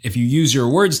here, if you use your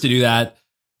words to do that,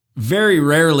 very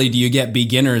rarely do you get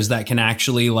beginners that can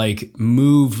actually, like,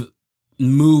 move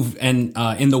and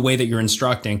in the way that you're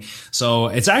instructing. So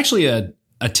it's actually a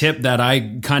tip that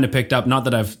I kind of picked up, not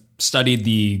that I've studied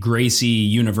the Gracie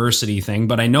University thing,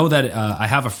 but I know that I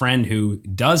have a friend who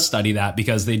does study that,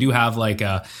 because they do have like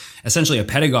essentially a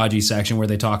pedagogy section where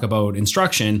they talk about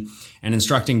instruction and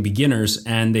instructing beginners.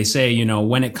 And they say,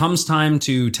 when it comes time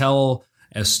to tell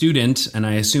a student, and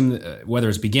I assume whether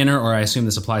it's beginner or I assume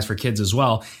this applies for kids as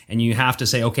well, and you have to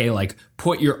say, okay, like,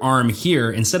 put your arm here,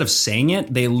 instead of saying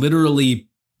it, they literally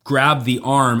grab the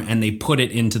arm and they put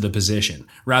it into the position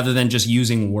rather than just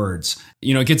using words.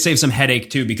 It could save some headache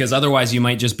too, because otherwise you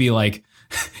might just be like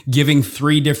giving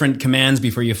 3 different commands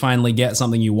before you finally get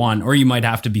something you want, or you might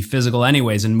have to be physical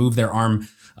anyways and move their arm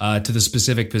to the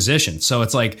specific position. So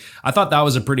it's like, I thought that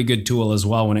was a pretty good tool as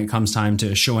well when it comes time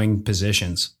to showing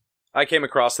positions. I came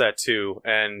across that too,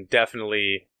 and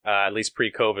definitely at least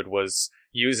pre-COVID, was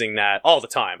using that all the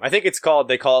time. I think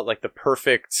they call it like the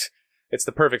perfect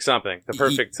something. The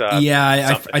perfect. Something.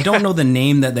 I don't know the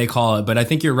name that they call it, but I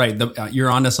think you're right. You're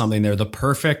onto something there. The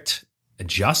perfect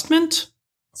adjustment?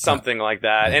 Something like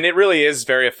that. Yeah. And it really is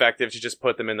very effective to just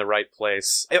put them in the right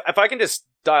place. If I can just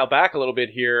dial back a little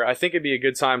bit here, I think it'd be a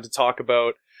good time to talk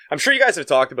about, I'm sure you guys have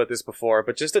talked about this before,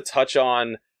 but just to touch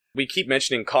on, we keep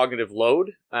mentioning cognitive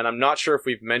load, and I'm not sure if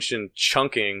we've mentioned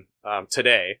chunking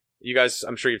today. You guys,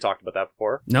 I'm sure you've talked about that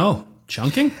before. No.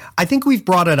 Chunking? I think we've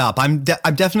brought it up. I'm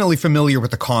definitely familiar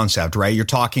with the concept, right? You're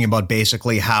talking about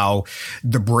basically how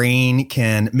the brain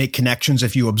can make connections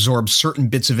if you absorb certain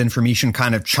bits of information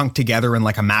kind of chunked together in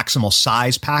like a maximal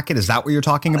size packet. Is that what you're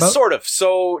talking about? Sort of.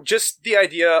 So just the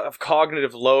idea of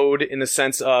cognitive load in the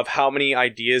sense of how many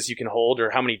ideas you can hold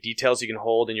or how many details you can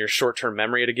hold in your short-term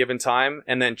memory at a given time.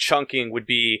 And then chunking would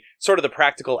be sort of the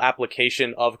practical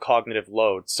application of cognitive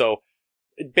load. So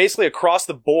basically across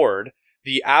the board,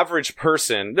 the average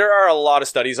person, there are a lot of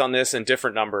studies on this and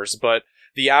different numbers, but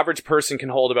the average person can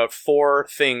hold about 4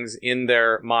 things in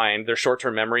their mind, their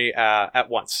short-term memory,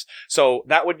 at once. So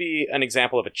that would be an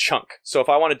example of a chunk. So if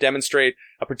I want to demonstrate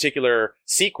a particular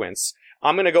sequence,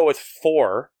 I'm going to go with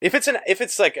 4. If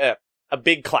it's like a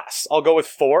big class, I'll go with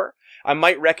 4. I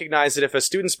might recognize that if a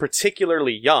student's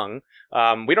particularly young,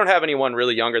 we don't have anyone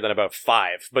really younger than about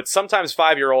 5, but sometimes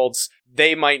 5-year-olds,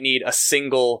 they might need a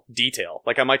single detail.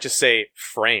 Like I might just say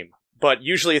frame, but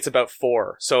usually it's about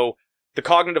 4. So the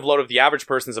cognitive load of the average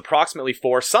person is approximately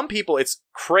 4. Some people, it's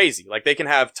crazy. Like they can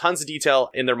have tons of detail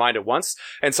in their mind at once,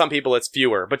 and some people it's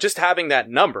fewer. But just having that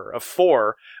number of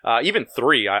 4, even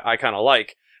 3, I kind of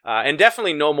like. And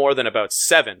definitely no more than about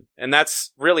 7. And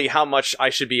that's really how much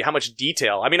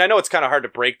detail. I mean, I know it's kind of hard to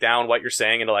break down what you're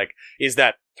saying into like, is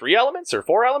that 3 elements or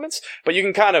 4 elements? But you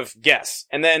can kind of guess.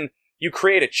 And then you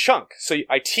create a chunk. So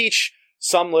I teach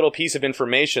some little piece of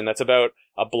information that's about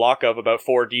a block of about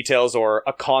 4 details or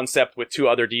a concept with 2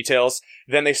 other details.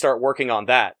 Then they start working on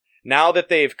that. Now that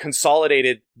they've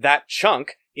consolidated that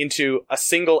chunk into a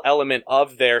single element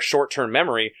of their short-term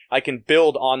memory, I can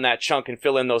build on that chunk and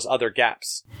fill in those other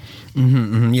gaps.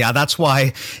 Yeah, that's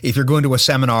why if you're going to a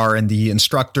seminar and the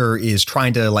instructor is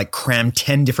trying to like cram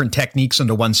 10 different techniques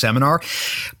into one seminar,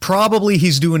 probably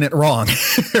he's doing it wrong,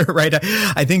 right?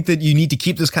 I think that you need to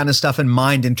keep this kind of stuff in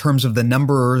mind in terms of the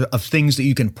number of things that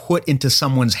you can put into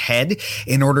someone's head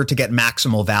in order to get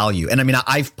maximal value. And I mean,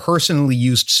 I've personally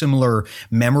used similar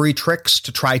memory tricks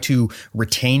to try to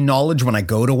retain knowledge when I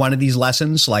go to one of these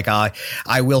lessons. Like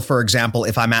I will, for example,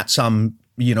 if I'm at some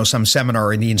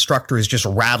seminar and the instructor is just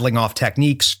rattling off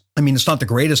techniques. I mean, it's not the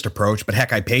greatest approach, but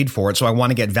heck, I paid for it. So I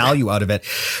want to get value out of it.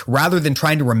 Rather than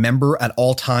trying to remember at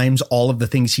all times all of the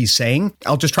things he's saying,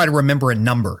 I'll just try to remember a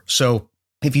number. So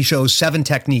if he shows 7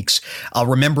 techniques, I'll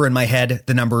remember in my head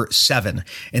the number 7.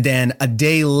 And then a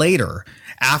day later,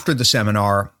 after the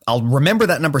seminar, I'll remember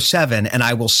that number 7 and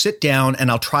I will sit down and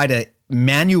I'll try to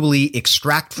manually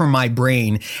extract from my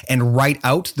brain and write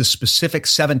out the specific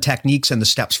 7 techniques and the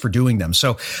steps for doing them.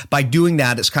 So by doing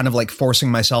that, it's kind of like forcing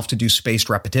myself to do spaced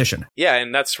repetition. Yeah,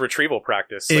 and that's retrieval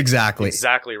practice. Exactly.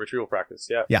 Retrieval practice.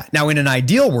 Yeah. Yeah. Now, in an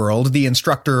ideal world, the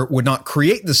instructor would not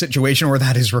create the situation where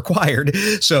that is required.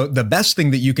 So the best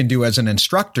thing that you can do as an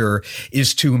instructor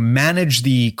is to manage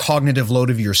the cognitive load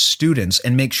of your students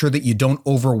and make sure that you don't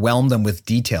overwhelm them with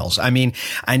details. I mean,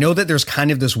 I know that there's kind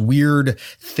of this weird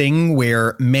thing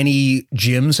where many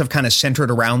gyms have kind of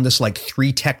centered around this like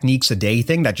 3 techniques a day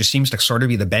thing that just seems to sort of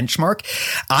be the benchmark.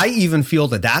 I even feel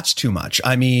that that's too much.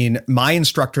 I mean, my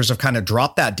instructors have kind of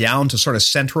dropped that down to sort of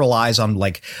centralize on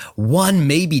like 1,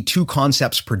 maybe 2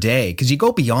 concepts per day. Because you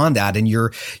go beyond that and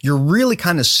you're really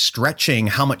kind of stretching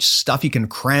how much stuff you can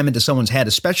cram into someone's head,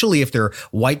 especially if they're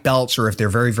white belts or if they're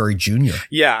very, very junior.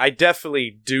 Yeah, I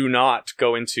definitely do not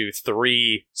go into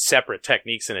 3 separate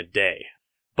techniques in a day.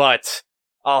 But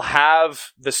I'll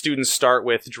have the students start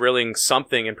with drilling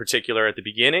something in particular at the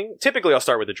beginning. Typically, I'll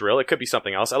start with a drill. It could be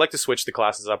something else. I like to switch the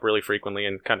classes up really frequently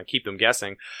and kind of keep them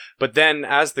guessing. But then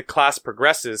as the class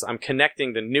progresses, I'm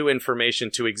connecting the new information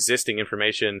to existing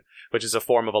information, which is a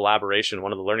form of elaboration,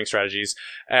 one of the learning strategies,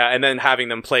 and then having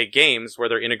them play games where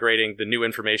they're integrating the new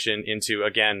information into,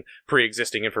 again,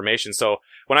 pre-existing information. So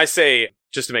when I say,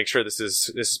 just to make sure this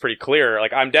is pretty clear,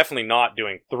 like I'm definitely not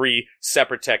doing 3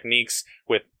 separate techniques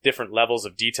with different levels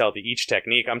of detail to each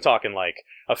technique. I'm talking like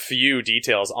a few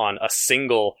details on a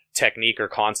single technique or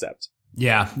concept.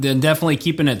 Yeah, then definitely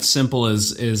keeping it simple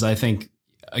is I think,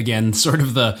 again, sort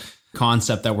of the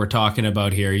concept that we're talking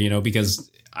about here, because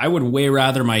I would way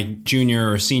rather my junior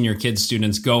or senior kid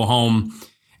students go home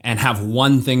and have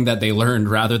one thing that they learned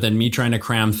rather than me trying to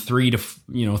cram 3 to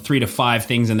 5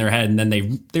 things in their head. And then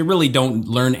they really don't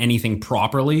learn anything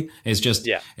properly. It's just,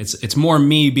 it's more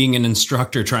me being an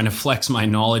instructor trying to flex my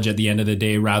knowledge at the end of the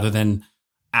day rather than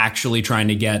actually trying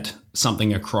to get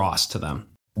something across to them.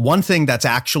 One thing that's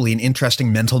actually an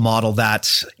interesting mental model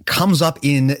that comes up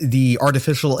in the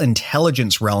artificial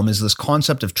intelligence realm is this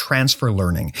concept of transfer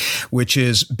learning, which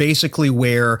is basically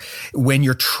where when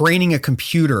you're training a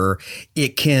computer,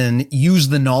 it can use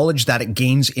the knowledge that it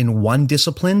gains in one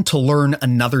discipline to learn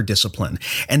another discipline.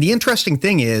 And the interesting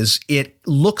thing is it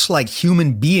looks like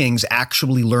human beings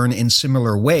actually learn in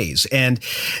similar ways. And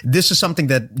this is something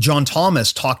that John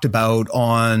Thomas talked about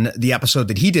on the episode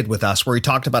that he did with us, where he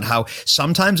talked about how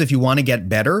sometimes if you want to get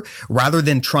better, rather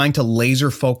than trying to laser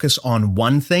focus on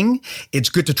one thing, it's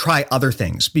good to try other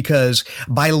things, because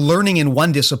by learning in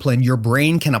one discipline, your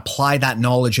brain can apply that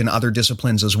knowledge in other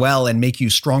disciplines as well and make you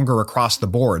stronger across the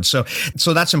board. So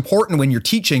that's important when you're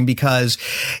teaching, because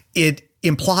it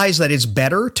implies that it's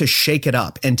better to shake it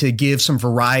up and to give some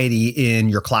variety in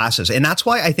your classes. And that's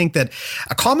why I think that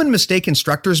a common mistake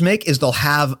instructors make is they'll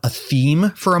have a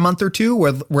theme for a month or two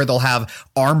where they'll have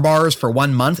arm bars for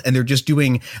 1 month and they're just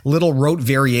doing little rote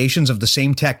variations of the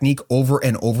same technique over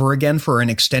and over again for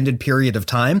an extended period of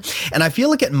time. And I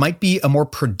feel like it might be a more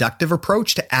productive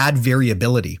approach to add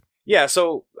variability. Yeah,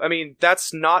 so, I mean,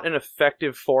 that's not an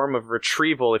effective form of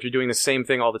retrieval if you're doing the same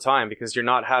thing all the time, because you're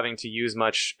not having to use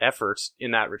much effort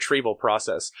in that retrieval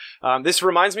process. This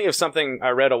reminds me of something I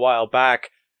read a while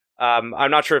back. I'm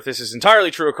not sure if this is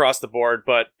entirely true across the board,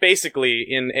 but basically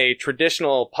in a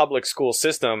traditional public school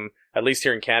system, at least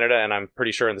here in Canada, and I'm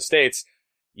pretty sure in the States,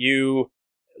 you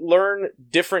learn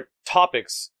different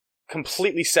topics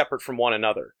completely separate from one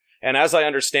another. And as I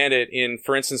understand it, in,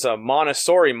 for instance, a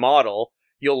Montessori model,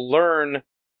 you'll learn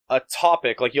a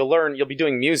topic, like you'll be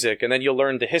doing music, and then you'll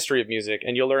learn the history of music,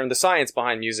 and you'll learn the science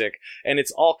behind music, and it's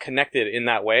all connected in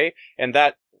that way. And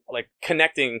that, like,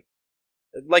 connecting,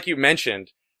 like you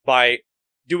mentioned, by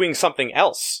doing something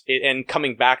else and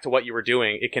coming back to what you were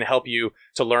doing, it can help you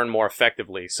to learn more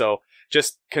effectively. So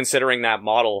just considering that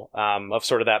model of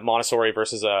sort of that Montessori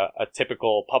versus a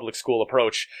typical public school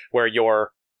approach where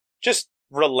you're just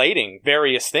relating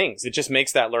various things, it just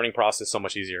makes that learning process so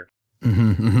much easier.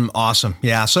 Awesome.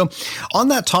 Yeah. So on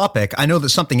that topic, I know that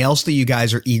something else that you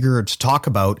guys are eager to talk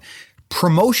about,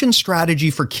 promotion strategy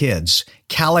for kids.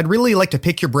 Cal, I'd really like to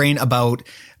pick your brain about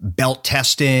belt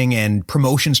testing and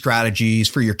promotion strategies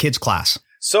for your kids' class.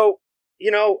 So,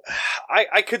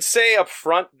 I could say up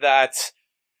front that,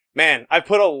 man, I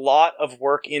put a lot of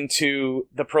work into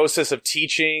the process of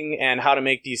teaching and how to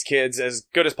make these kids as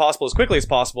good as possible, as quickly as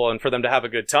possible, and for them to have a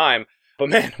good time. But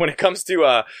man, when it comes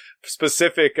to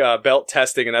specific belt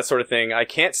testing and that sort of thing, I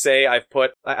can't say I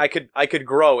could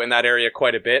grow in that area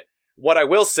quite a bit. What I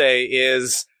will say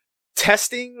is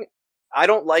testing, I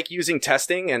don't like using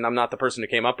testing, and I'm not the person who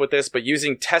came up with this, but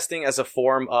using testing as a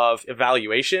form of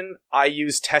evaluation, I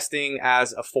use testing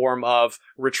as a form of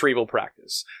retrieval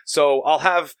practice. So I'll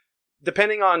have,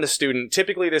 depending on the student,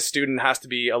 typically this student has to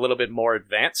be a little bit more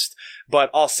advanced,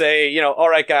 but I'll say, all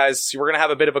right, guys, we're going to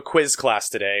have a bit of a quiz class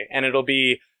today, and it'll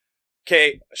be,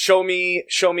 okay, show me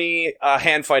a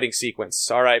hand fighting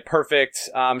sequence. All right, perfect.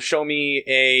 Show me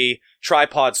a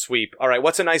tripod sweep. All right,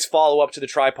 what's a nice follow-up to the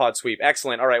tripod sweep?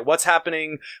 Excellent. All right, what's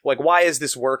happening? Like, why is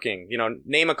this working?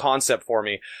 Name a concept for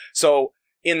me. So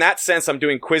in that sense, I'm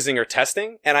doing quizzing or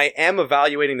testing, and I am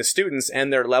evaluating the students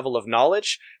and their level of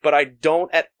knowledge, but I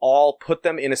don't at all put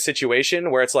them in a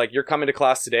situation where it's like, you're coming to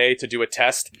class today to do a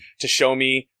test to show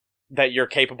me that you're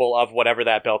capable of whatever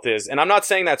that belt is. And I'm not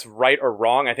saying that's right or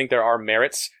wrong. I think there are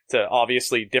merits to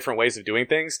obviously different ways of doing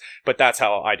things, but that's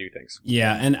how I do things.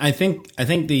 Yeah. And I think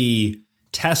the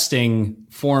testing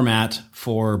format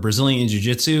for Brazilian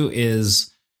Jiu-Jitsu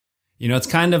is, it's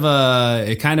kind of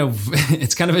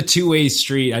a two-way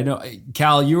street. I know,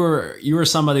 Cal, you were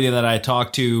somebody that I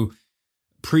talked to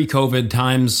pre-COVID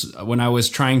times when I was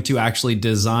trying to actually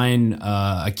design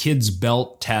a kid's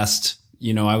belt test.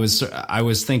 I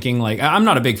was thinking, like, I'm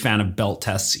not a big fan of belt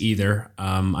tests either.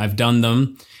 I've done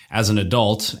them as an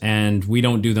adult, and we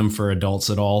don't do them for adults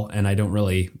at all, and I don't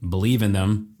really believe in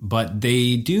them. But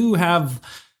they do have,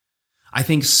 I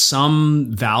think,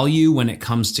 some value when it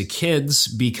comes to kids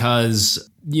because,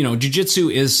 jiu-jitsu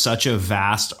is such a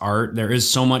vast art. There is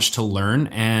so much to learn,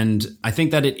 and I think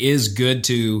that it is good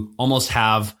to almost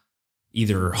have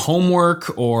either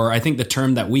homework, or I think the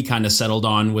term that we kind of settled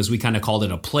on was we kind of called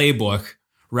it a playbook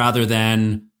rather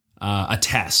than a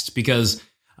test, because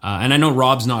and I know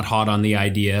Rob's not hot on the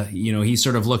idea. He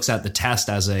sort of looks at the test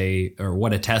or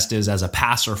what a test is as a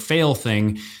pass or fail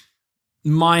thing.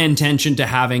 my intention to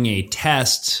having a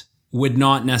test would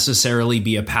not necessarily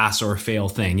be a pass or fail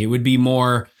thing. It would be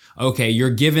more, okay, you're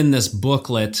given this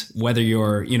booklet, whether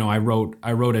you're, I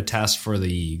wrote a test for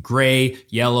the gray,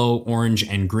 yellow, orange,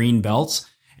 and green belts.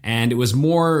 And it was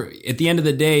more, at the end of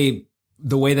the day,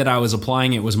 the way that I was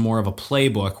applying it was more of a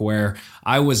playbook where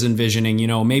I was envisioning,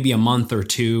 maybe a month or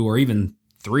 2 or even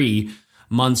 3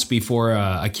 months before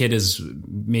a kid is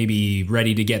maybe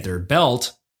ready to get their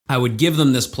belt. I would give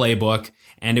them this playbook,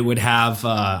 and it would have,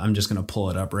 I'm just going to pull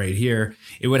it up right here.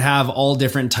 It would have all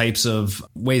different types of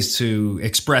ways to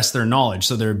express their knowledge.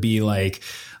 So there'd be a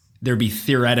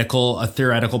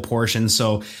theoretical portion.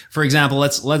 So for example,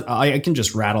 I can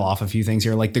just rattle off a few things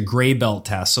here, like the gray belt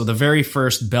test. So the very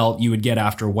first belt you would get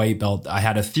after white belt, I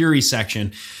had a theory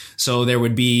section. So there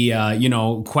would be,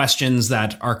 questions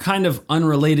that are kind of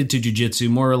unrelated to jiu-jitsu,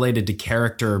 more related to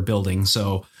character building.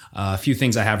 So a few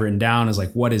things I have written down is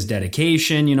like, what is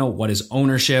dedication? What is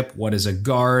ownership? What is a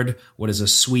guard? What is a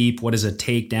sweep? What is a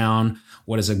takedown?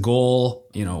 What is a goal?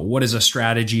 What is a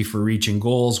strategy for reaching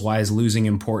goals? Why is losing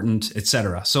important,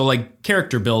 etc. So like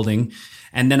character building.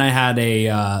 And then I had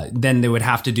then they would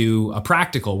have to do a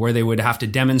practical where they would have to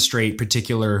demonstrate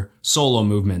particular solo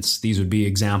movements. These would be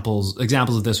examples.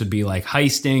 Examples of this would be like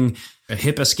heisting,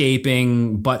 hip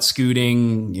escaping, butt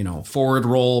scooting, forward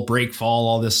roll, break fall,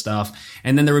 all this stuff.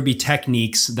 And then there would be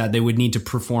techniques that they would need to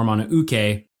perform on an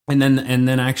uke. And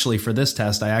then actually for this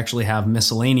test, I actually have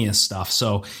miscellaneous stuff.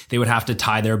 So they would have to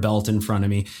tie their belt in front of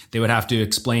me. They would have to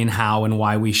explain how and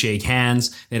why we shake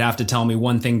hands. They'd have to tell me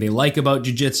one thing they like about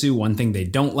jiu-jitsu, one thing they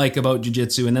don't like about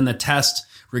jiu-jitsu. And then the test,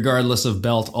 regardless of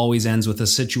belt, always ends with a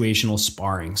situational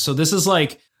sparring. So this is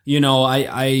like,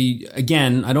 I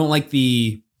don't like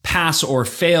the pass or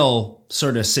fail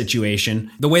sort of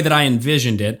situation. The way that I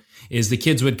envisioned it is the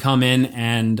kids would come in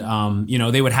and,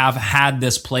 they would have had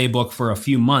this playbook for a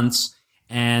few months,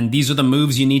 and these are the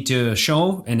moves you need to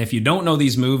show. And if you don't know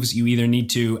these moves, you either need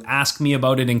to ask me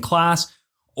about it in class,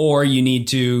 or you need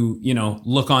to,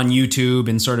 look on YouTube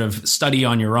and sort of study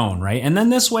on your own, right? And then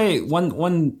this way,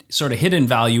 one sort of hidden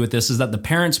value with this is that the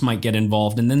parents might get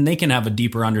involved, and then they can have a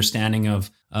deeper understanding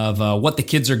of what the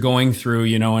kids are going through,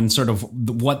 and sort of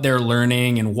what they're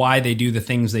learning and why they do the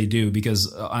things they do.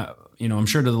 Because, I'm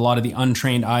sure to a lot of the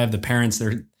untrained eye of the parents,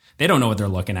 they don't know what they're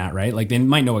looking at, right? Like they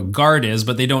might know what guard is,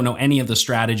 but they don't know any of the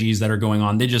strategies that are going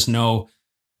on. They just know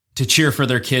to cheer for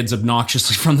their kids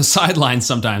obnoxiously from the sidelines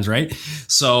sometimes, right?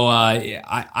 So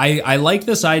I like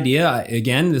this idea.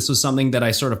 Again, this was something that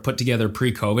I sort of put together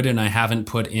pre-COVID, and I haven't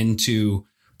put into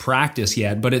practice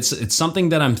yet, but it's something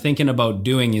that I'm thinking about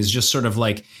doing, is just sort of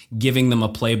like giving them a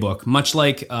playbook, much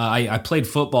like I played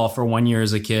football for 1 year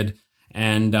as a kid.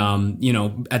 And,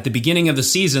 at the beginning of the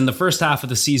season, the first half of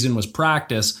the season was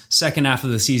practice. Second half of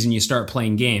the season, you start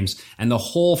playing games. And the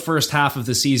whole first half of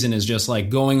the season is just like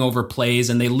going over plays.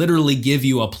 And they literally give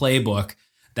you a playbook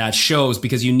that shows,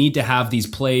 because you need to have these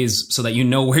plays so that you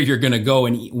know where you're going to go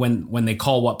and when they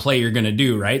call what play you're going to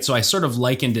do, right? So I sort of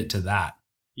likened it to that.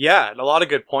 Yeah, a lot of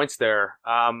good points there.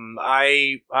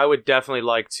 I would definitely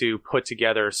like to put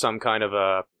together some kind of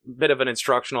a bit of an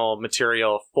instructional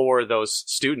material for those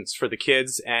students, for the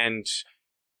kids, and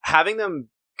having them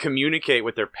communicate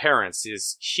with their parents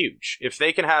is huge. If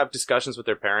they can have discussions with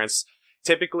their parents,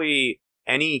 typically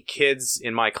any kids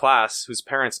in my class whose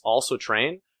parents also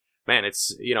train, man,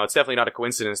 it's definitely not a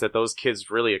coincidence that those kids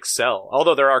really excel.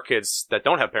 Although there are kids that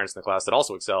don't have parents in the class that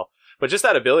also excel. But just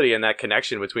that ability and that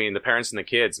connection between the parents and the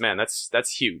kids, man, that's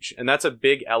huge. And that's a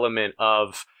big element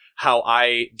of how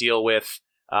I deal with,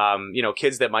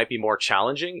 kids that might be more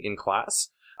challenging in class.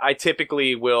 I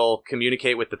typically will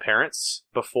communicate with the parents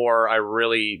before I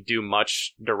really do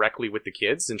much directly with the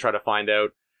kids and try to find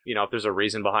out, if there's a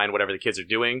reason behind whatever the kids are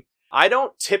doing. I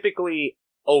don't typically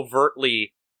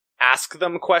overtly ask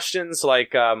them questions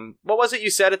like, what was it you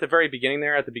said at the very beginning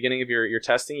there, at the beginning of your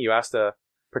testing? You asked a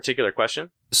particular question?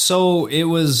 So it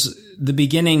was, the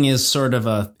beginning is sort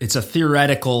of it's a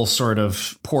theoretical sort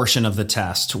of portion of the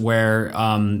test where,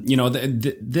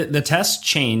 the tests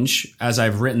change as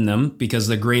I've written them, because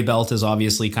the gray belt is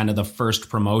obviously kind of the first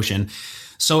promotion.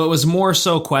 So it was more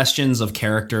so questions of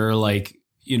character, like,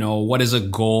 what is a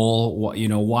goal?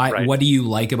 Why, right. What do you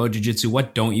like about jiu-jitsu?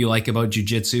 What don't you like about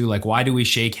jiu-jitsu? Like, why do we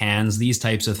shake hands? These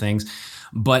types of things.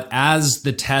 But as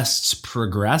the tests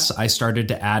progress, I started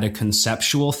to add a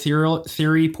conceptual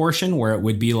theory portion where it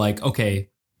would be like, okay,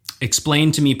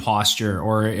 explain to me posture,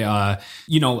 or,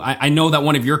 I know that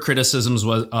one of your criticisms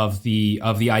was of the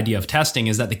idea of testing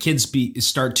is that the kids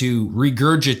start to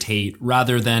regurgitate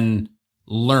rather than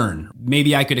learn.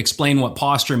 Maybe I could explain what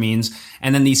posture means,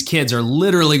 and then these kids are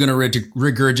literally going to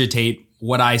regurgitate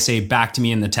what I say back to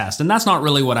me in the test. And that's not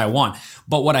really what I want.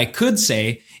 But what I could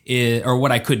say is, or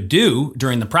what I could do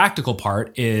during the practical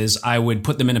part is I would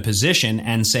put them in a position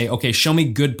and say, okay, show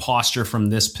me good posture from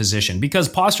this position, because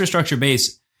posture, structure,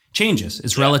 base changes.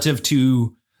 It's relative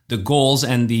to the goals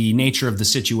and the nature of the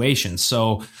situation.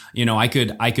 So, I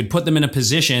could put them in a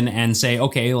position and say,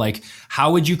 okay, like,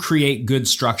 how would you create good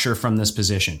structure from this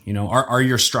position? Are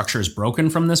your structures broken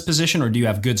from this position, or do you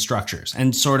have good structures?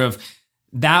 And sort of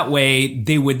that way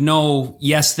they would know,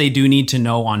 yes, they do need to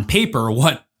know on paper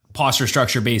what posture,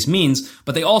 structure, base means,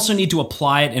 but they also need to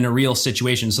apply it in a real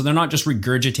situation. So they're not just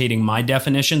regurgitating my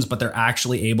definitions, but they're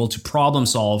actually able to problem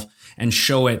solve and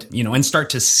show it, and start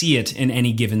to see it in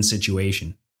any given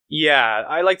situation. Yeah,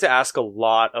 I like to ask a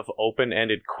lot of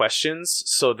open-ended questions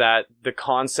so that the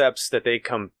concepts that they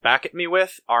come back at me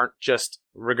with aren't just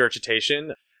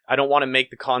regurgitation. I don't want to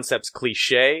make the concepts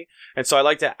cliche. And so I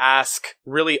like to ask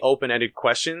really open-ended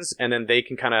questions, and then they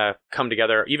can kind of come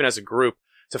together, even as a group,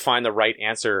 to find the right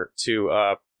answer to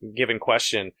a given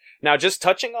question. Now, just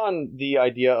touching on the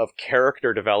idea of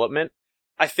character development,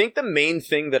 I think the main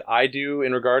thing that I do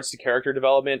in regards to character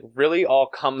development really all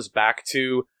comes back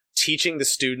to teaching the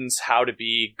students how to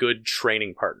be good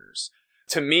training partners.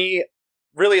 To me,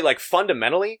 really, like,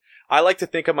 fundamentally, I like to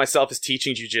think of myself as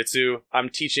teaching jujitsu. I'm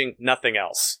teaching nothing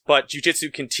else, but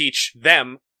jujitsu can teach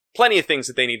them plenty of things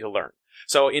that they need to learn.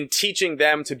 So in teaching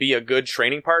them to be a good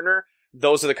training partner,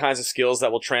 those are the kinds of skills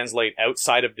that will translate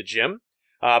outside of the gym.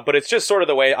 But it's just sort of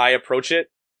the way I approach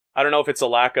it. I don't know if it's a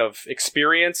lack of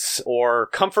experience or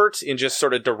comfort in just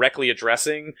sort of directly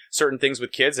addressing certain things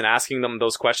with kids and asking them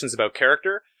those questions about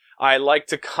character. I like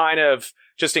to kind of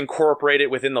just incorporate it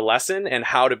within the lesson and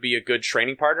how to be a good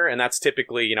training partner. And that's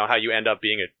typically, how you end up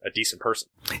being a decent person.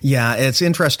 Yeah, it's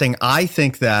interesting. I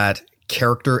think that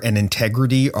character and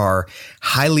integrity are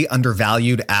highly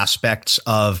undervalued aspects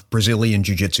of Brazilian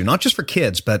Jiu-Jitsu, not just for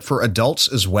kids, but for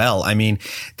adults as well. I mean,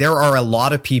 there are a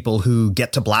lot of people who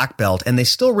get to black belt and they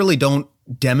still really don't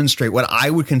demonstrate what I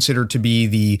would consider to be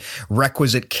the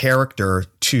requisite character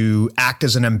to act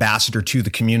as an ambassador to the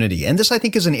community. And this, I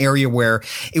think, is an area where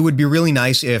it would be really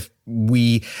nice if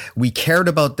we cared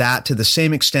about that to the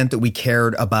same extent that we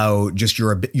cared about just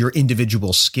your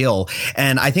individual skill.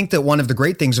 And I think that one of the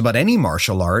great things about any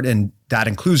martial art, and that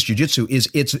includes jiu-jitsu, is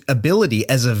its ability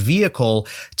as a vehicle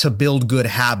to build good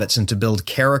habits and to build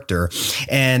character.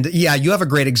 And yeah, you have a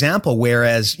great example,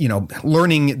 whereas,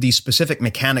 learning the specific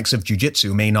mechanics of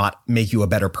jiu-jitsu may not make you a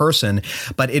better person,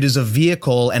 but it is a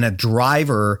vehicle and a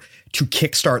driver to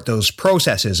kickstart those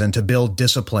processes and to build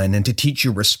discipline and to teach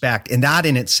you respect. And that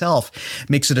in itself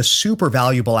makes it a super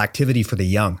valuable activity for the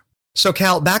young. So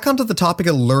Cal, back onto the topic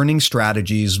of learning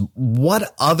strategies,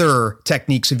 what other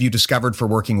techniques have you discovered for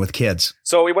working with kids?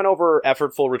 So we went over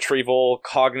effortful retrieval,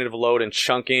 cognitive load, and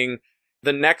chunking.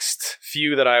 The next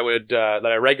few that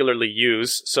I regularly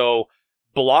use, so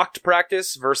blocked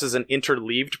practice versus an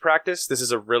interleaved practice. This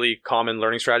is a really common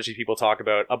learning strategy people talk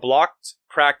about. A blocked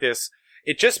practice,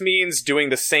 it just means doing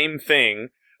the same thing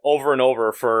over and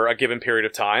over for a given period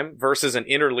of time versus an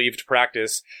interleaved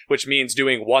practice, which means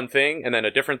doing one thing and then a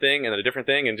different thing and then a different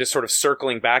thing and just sort of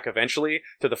circling back eventually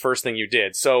to the first thing you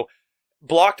did. So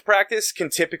blocked practice can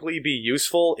typically be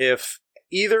useful if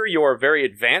either you're very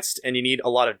advanced and you need a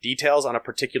lot of details on a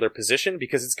particular position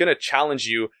because it's going to challenge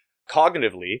you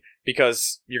cognitively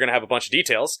because you're going to have a bunch of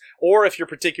details, or if you're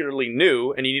particularly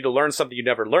new and you need to learn something you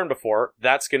never learned before,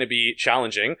 that's going to be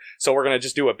challenging. So we're going to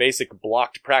just do a basic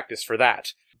blocked practice for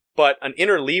that. But an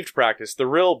interleaved practice, the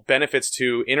real benefits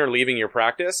to interleaving your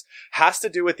practice has to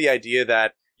do with the idea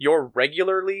that you're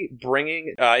regularly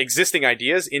bringing existing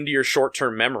ideas into your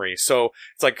short-term memory. So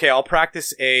it's like, okay, I'll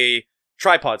practice a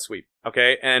tripod sweep,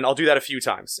 okay? And I'll do that a few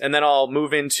times. And then I'll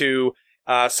move into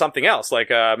something else, like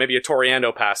maybe a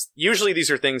Toriando pass. Usually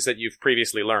these are things that you've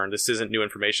previously learned. This isn't new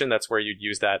information. That's where you'd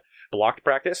use that blocked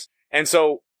practice. And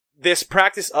so this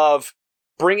practice of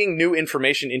bringing new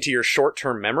information into your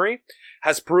short-term memory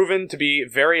has proven to be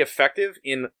very effective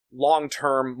in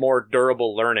long-term, more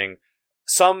durable learning.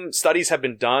 Some studies have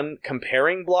been done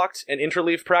comparing blocked and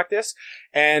interleaved practice,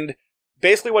 and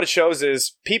basically what it shows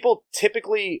is people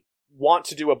typically want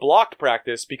to do a blocked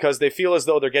practice because they feel as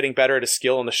though they're getting better at a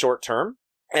skill in the short term,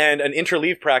 and an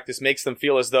interleaved practice makes them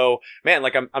feel as though, man,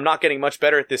 like I'm not getting much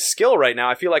better at this skill right now.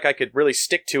 I feel like I could really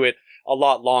stick to it a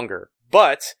lot longer.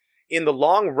 But in the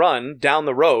long run, down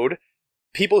the road,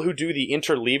 people who do the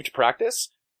interleaved practice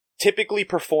typically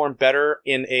perform better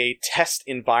in a test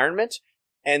environment.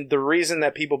 And the reason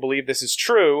that people believe this is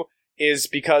true is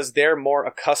because they're more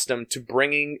accustomed to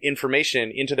bringing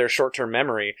information into their short-term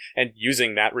memory and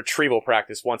using that retrieval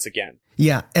practice once again.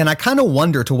 Yeah. And I kind of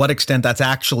wonder to what extent that's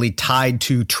actually tied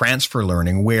to transfer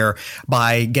learning, where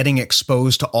by getting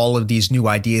exposed to all of these new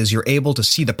ideas, you're able to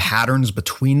see the patterns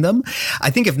between them. I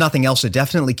think if nothing else, it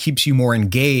definitely keeps you more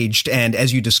engaged. And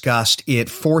as you discussed, it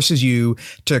forces you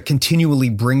to continually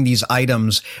bring these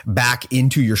items back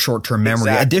into your short-term memory.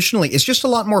 Exactly. Additionally, it's just a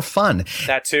lot more fun.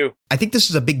 That too. I think this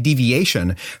is a big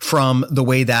deviation from the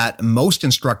way that most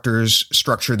instructors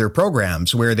structure their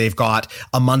programs, where they've got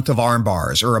a month of arm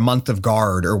bars or a month of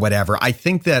guard or whatever. I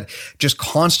think that just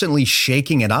constantly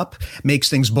shaking it up makes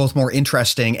things both more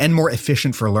interesting and more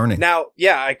efficient for learning. Now,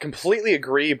 yeah, I completely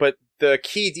agree, but the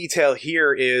key detail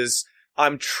here is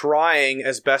I'm trying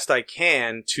as best I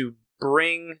can to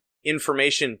bring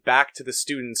information back to the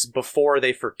students before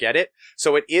they forget it.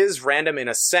 So it is random in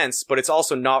a sense, but it's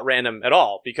also not random at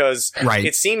all, because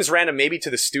it seems random maybe to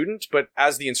the student, but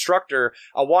as the instructor,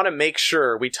 I want to make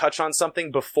sure we touch on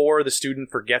something before the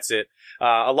student forgets it.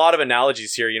 A lot of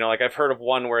analogies here, like I've heard of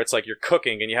one where it's like you're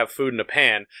cooking and you have food in a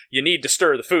pan. You need to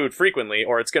stir the food frequently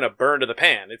or it's going to burn to the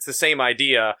pan. It's the same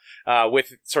idea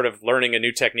with sort of learning a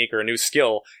new technique or a new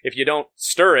skill. If you don't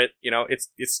stir it,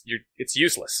 it's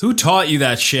useless. Who taught you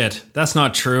that shit? That's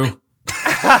not true.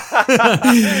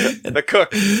 The cook.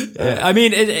 I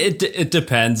mean, it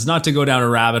depends. Not to go down a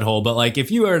rabbit hole, but like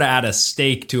if you were to add a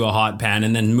steak to a hot pan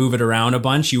and then move it around a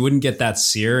bunch, you wouldn't get that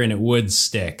sear and it would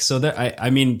stick. So I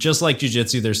mean, just like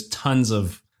jiu-jitsu, there's tons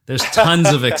of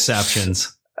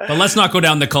exceptions. But let's not go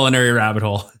down the culinary rabbit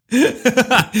hole.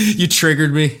 You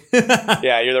triggered me.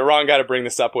 Yeah, you're the wrong guy to bring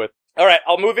this up with. All right,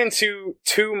 I'll move into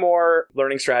two more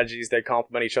learning strategies that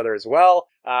complement each other as well.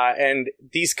 And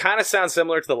these kind of sound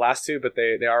similar to the last two, but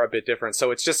they are a bit different.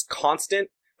 So it's just constant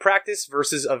practice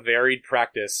versus a varied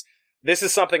practice. This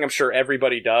is something I'm sure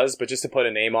everybody does, but just to put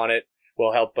a name on it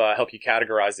will help you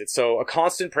categorize it. So a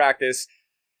constant practice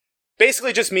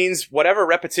basically just means whatever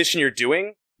repetition you're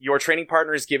doing, your training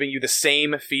partner is giving you the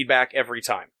same feedback every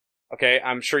time. Okay,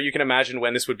 I'm sure you can imagine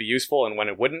when this would be useful and when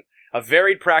it wouldn't. A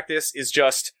varied practice is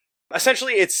just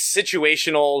essentially, it's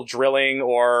situational drilling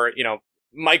or,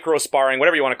 micro sparring,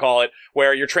 whatever you want to call it,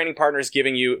 where your training partner is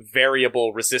giving you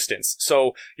variable resistance.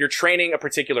 So you're training a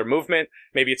particular movement.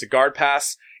 Maybe it's a guard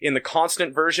pass. In the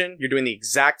constant version, you're doing the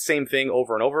exact same thing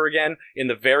over and over again. In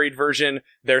the varied version,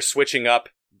 they're switching up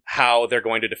how they're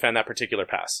going to defend that particular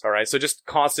pass. All right. So just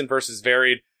constant versus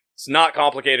varied. It's not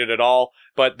complicated at all,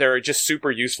 but they're just super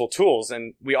useful tools.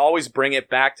 And we always bring it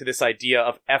back to this idea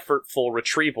of effortful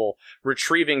retrieval,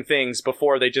 retrieving things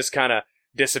before they just kind of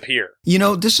disappear.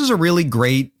 This is a really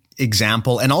great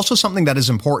example and also something that is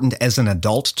important as an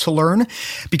adult to learn,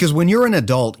 because when you're an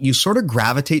adult, you sort of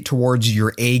gravitate towards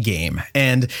your A game.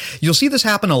 And you'll see this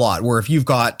happen a lot where if you've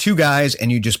got two guys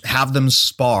and you just have them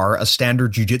spar a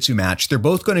standard jiu-jitsu match, they're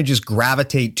both going to just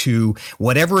gravitate to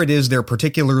whatever it is they're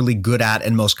particularly good at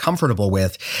and most comfortable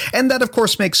with. And that of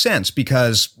course makes sense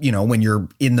because, when you're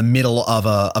in the middle of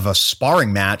a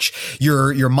sparring match,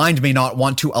 your mind may not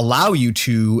want to allow you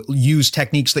to use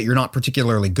techniques that you're not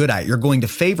particularly good at. You're going to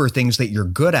favor things that you're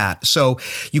good at. So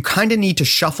you kind of need to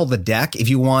shuffle the deck if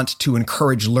you want to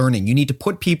encourage learning. You need to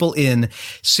put people in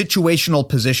situational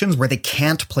positions where they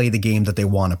can't play the game that they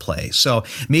want to play. So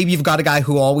maybe you've got a guy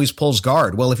who always pulls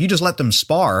guard. Well, if you just let them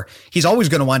spar, he's always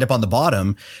going to wind up on the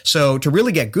bottom. So to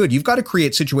really get good, you've got to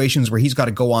create situations where he's got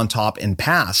to go on top and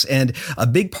pass. And a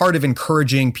big part of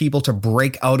encouraging people to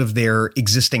break out of their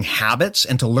existing habits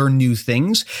and to learn new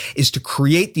things is to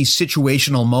create these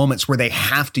situational moments where they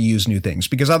have to use new things,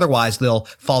 because otherwise they'll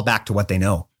fall back to what they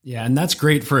know. Yeah, and that's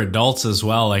great for adults as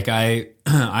well. Like I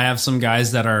have some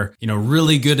guys that are,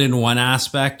 really good in one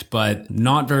aspect, but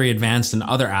not very advanced in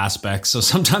other aspects. So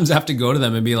sometimes I have to go to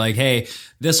them and be like, hey,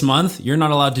 this month, you're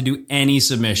not allowed to do any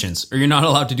submissions or you're not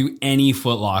allowed to do any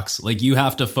footlocks. Like you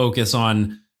have to focus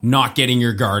on not getting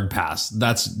your guard pass.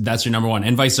 That's your number one.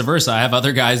 And vice versa. I have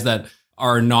other guys that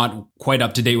are not quite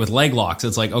up to date with leg locks.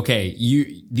 It's like, okay,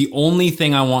 the only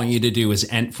thing I want you to do is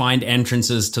find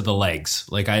entrances to the legs.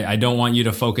 Like I don't want you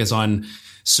to focus on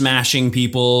smashing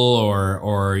people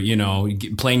or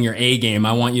playing your A game.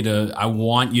 I want you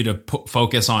to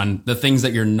focus on the things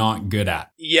that you're not good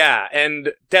at. Yeah,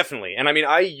 and definitely. And I mean,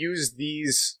 I use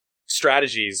these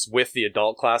strategies with the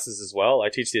adult classes as well. I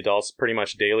teach the adults pretty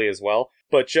much daily as well.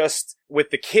 But just with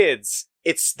the kids,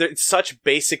 it's such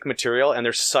basic material and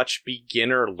they're such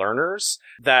beginner learners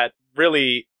that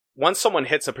really once someone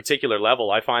hits a particular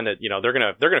level, I find that, they're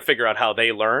going to figure out how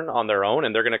they learn on their own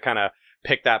and they're going to kind of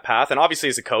pick that path. And obviously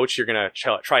as a coach, you're going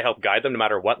to try help guide them no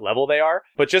matter what level they are.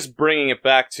 But just bringing it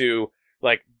back to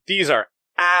like, these are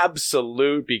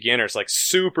absolute beginners, like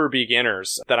super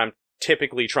beginners, that I'm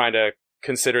typically trying to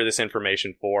consider this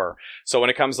information for. So when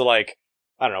it comes to like,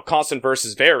 I don't know, constant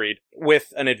versus varied,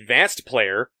 with an advanced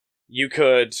player, you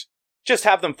could just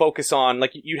have them focus on,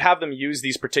 like, you'd have them use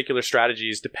these particular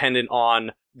strategies dependent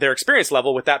on their experience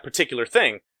level with that particular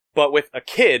thing. But with a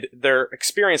kid, their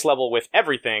experience level with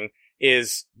everything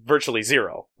is virtually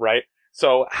zero, right?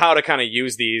 So how to kind of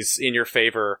use these in your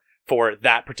favor for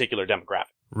that particular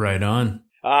demographic. Right on.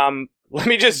 Let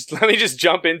me just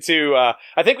jump into,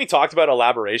 I think we talked about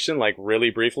elaboration, like,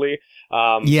 really briefly.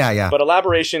 Yeah. But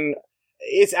elaboration,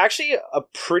 it's actually a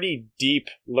pretty deep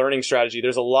learning strategy.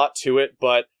 There's a lot to it,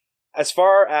 but as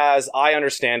far as I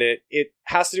understand it, it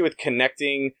has to do with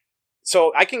connecting.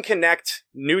 So I can connect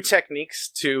new techniques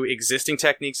to existing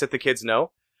techniques that the kids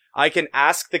know. I can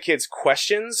ask the kids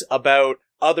questions about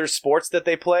other sports that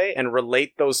they play and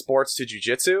relate those sports to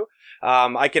jiu-jitsu.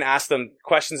 I can ask them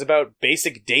questions about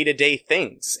basic day-to-day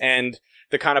things and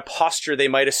the kind of posture they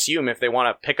might assume if they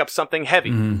want to pick up something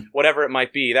heavy, whatever it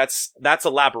might be. That's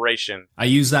elaboration. I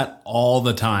use that all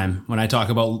the time when I talk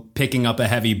about picking up a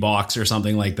heavy box or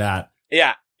something like that.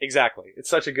 Yeah, exactly. It's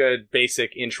such a good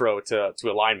basic intro to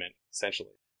alignment,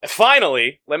 essentially.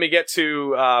 Finally, let me get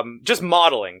to just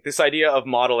modeling, this idea of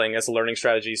modeling as a learning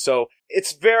strategy. So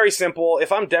it's very simple.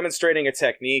 If I'm demonstrating a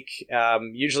technique,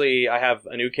 usually I have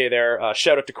an uke there.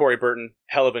 Shout out to Corey Burton,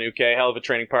 hell of an uke, hell of a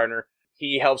training partner.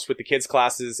 He helps with the kids'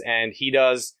 classes, and he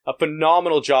does a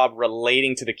phenomenal job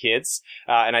relating to the kids.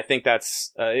 And I think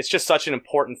that's it's just such an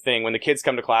important thing when the kids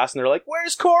come to class and they're like,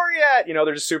 "Where's Corey at?" You know,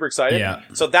 they're just super excited. Yeah.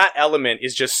 So that element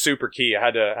is just super key. I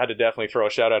had to definitely throw a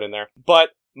shout out in there.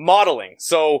 But modeling.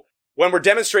 So when we're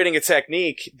demonstrating a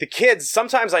technique, the kids,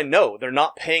 sometimes I know they're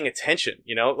not paying attention,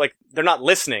 you know, like they're not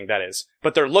listening, that is,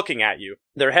 but they're looking at you.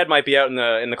 Their head might be out in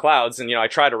the clouds, and, you know, I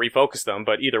try to refocus them,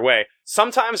 but either way,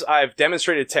 sometimes I've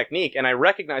demonstrated technique and I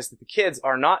recognize that the kids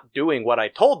are not doing what I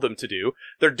told them to do.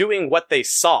 They're doing what they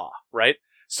saw, right?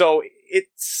 So it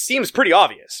seems pretty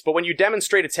obvious, but when you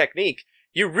demonstrate a technique,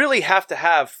 you really have to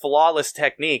have flawless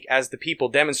technique as the people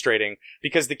demonstrating,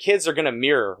 because the kids are going to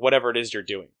mirror whatever it is you're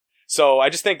doing. So I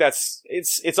just think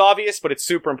it's obvious, but it's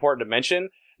super important to mention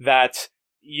that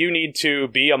you need to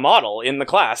be a model in the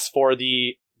class for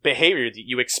the behavior that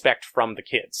you expect from the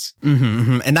kids.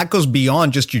 And that goes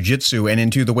beyond just jiu-jitsu and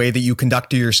into the way that you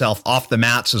conduct yourself off the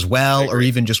mats as well, or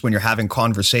even just when you're having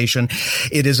conversation.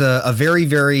 It is a very,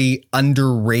 very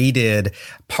underrated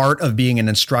part of being an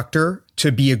instructor,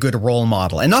 to be a good role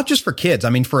model. And not just for kids. I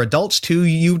mean, for adults too,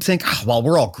 you'd think, well,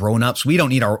 we're all grown-ups. We don't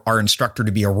need our instructor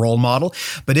to be a role model.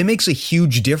 But it makes a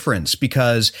huge difference,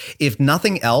 because if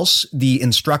nothing else, the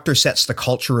instructor sets the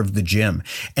culture of the gym.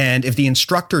 And if the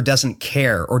instructor doesn't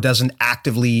care or doesn't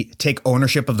actively take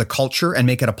ownership of the culture and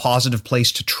make it a positive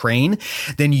place to train,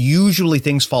 then usually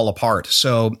things fall apart.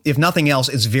 So if nothing else,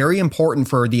 it's very important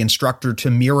for the instructor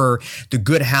to mirror the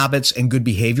good habits and good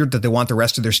behavior that they want the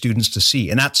rest of their students to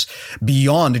see. And that's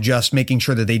beyond just making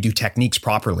sure that they do techniques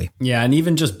properly. Yeah, and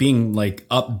even just being like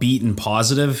upbeat and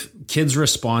positive, kids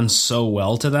respond so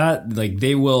well to that. Like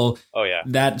they will,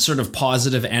 that sort of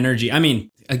positive energy. I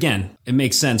mean, again, it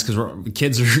makes sense because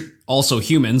kids are also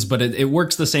humans, but it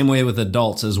works the same way with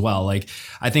adults as well. Like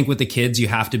I think with the kids, you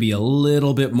have to be a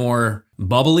little bit more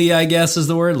bubbly, I guess is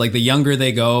the word. Like the younger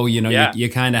they go, you know, you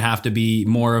kind of have to be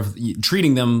more of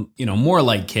treating them, you know, more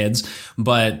like kids.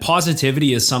 But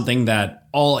positivity is something that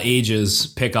all ages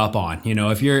pick up on. You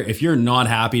know, if you're not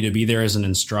happy to be there as an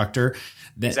instructor,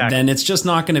 then it's just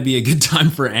not going to be a good time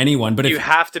for anyone. But you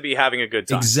have to be having a good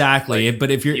time. Exactly. Like,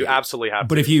 but if you absolutely have to.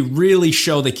 But if you really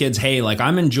show the kids, hey, like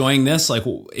I'm enjoying this, like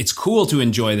it's cool to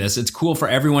enjoy this. It's cool for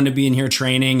everyone to be in here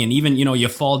training. And even, you know, you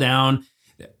fall down.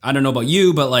 I don't know about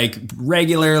you, but like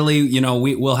regularly, you know,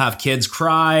 we'll have kids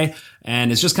cry,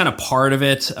 and it's just kind of part of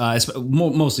it.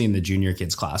 Mostly in the junior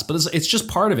kids class, but it's just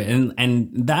part of it.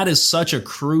 And that is such a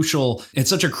crucial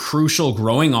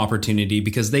growing opportunity,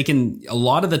 because they can, a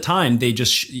lot of the time they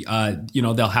just, you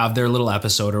know, they'll have their little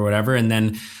episode or whatever. And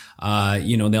then,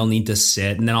 you know, they'll need to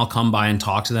sit, and then I'll come by and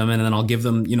talk to them, and then I'll give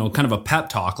them, you know, kind of a pep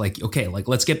talk, like, okay, like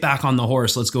let's get back on the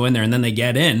horse, let's go in there. And then they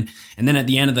get in, and then at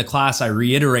the end of the class, I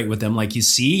reiterate with them, like, you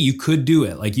see, you could do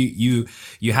it. Like you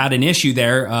had an issue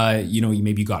there, you know,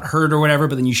 maybe you got hurt or whatever,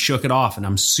 but then you shook it off, and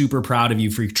I'm super proud of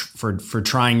you for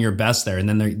trying your best there. And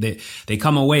then they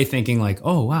come away thinking like,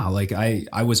 oh wow, like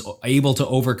I was able to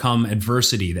overcome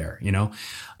adversity there, you know.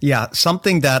 Yeah,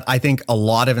 something that I think a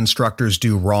lot of instructors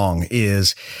do wrong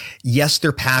is, yes,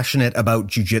 they're passionate about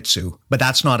jujitsu, but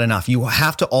that's not enough. You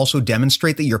have to also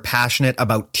demonstrate that you're passionate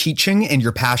about teaching and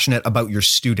you're passionate about your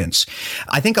students.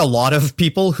 I think a lot of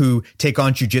people who take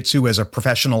on jujitsu as a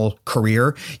professional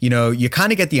career, you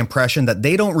kind of get the impression that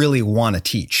they don't really want to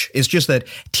teach. It's just that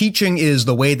teaching is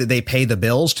the way that they pay the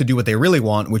bills to do what they really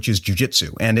want, which is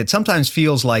jujitsu. And it sometimes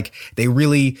feels like they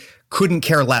really couldn't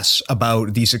care less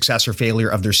about the success or failure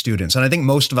of their students. And I think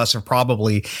most of us have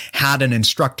probably had an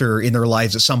instructor in their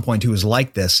lives at some point who is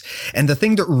like this. And the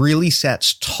thing that really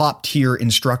sets top tier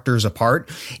instructors apart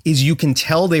is you can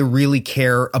tell they really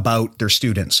care about their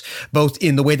students, both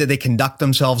in the way that they conduct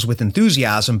themselves with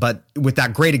enthusiasm, but with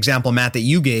that great example, Matt, that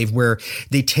you gave, where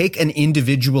they take an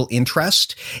individual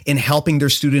interest in helping their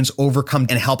students overcome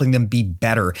and helping them be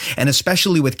better. And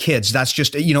especially with kids, that's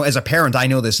just, as a parent, I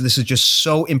know this is just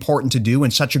so important to do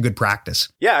and such a good practice.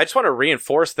 Yeah, I just want to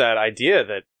reinforce that idea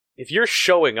that if you're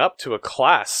showing up to a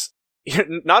class,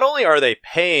 not only are they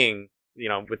paying,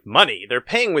 with money, they're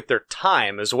paying with their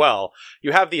time as well.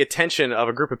 You have the attention of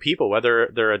a group of people,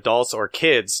 whether they're adults or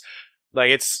kids.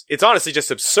 Like it's honestly just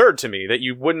absurd to me that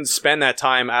you wouldn't spend that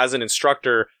time as an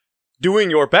instructor doing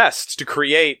your best to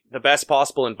create the best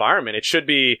possible environment. It should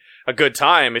be a good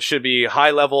time. It should be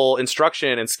high level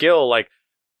instruction and skill. Like,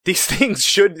 these things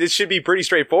should be pretty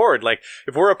straightforward. Like,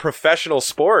 if we're a professional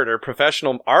sport or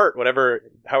professional art,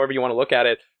 however you want to look at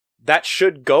it, that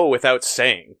should go without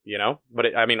saying, But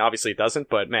obviously it doesn't,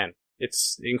 but man,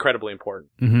 it's incredibly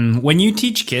important. Mm-hmm. When you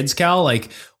teach kids, Cal,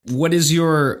 like, what is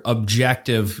your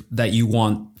objective that you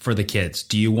want for the kids?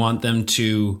 Do you want them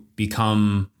to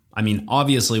become,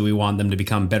 obviously we want them to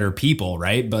become better people,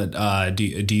 right? But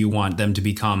do you want them to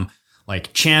become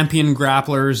like champion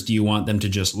grapplers? Do you want them to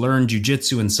just learn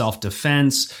jujitsu and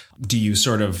self-defense? Do you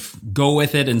sort of go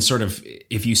with it and sort of,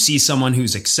 if you see someone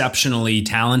who's exceptionally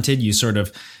talented, you sort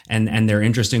of, and they're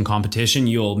interested in competition,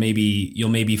 you'll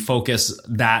maybe focus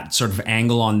that sort of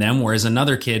angle on them. Whereas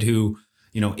another kid who,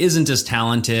 isn't as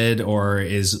talented or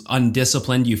is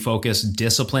undisciplined, you focus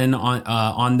discipline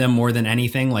on them more than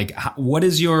anything. Like, what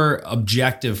is your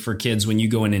objective for kids when you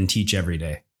go in and teach every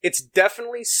day? It's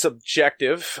definitely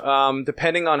subjective.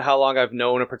 Depending on how long I've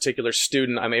known a particular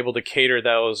student, I'm able to cater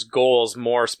those goals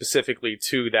more specifically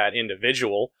to that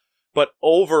individual. But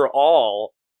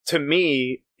overall, to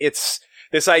me, it's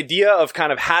this idea of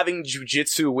kind of having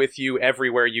jujitsu with you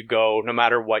everywhere you go, no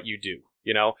matter what you do.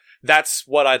 That's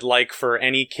what I'd like for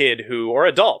any kid or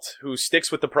adult who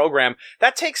sticks with the program.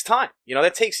 That takes time.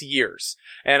 That takes years.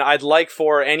 And I'd like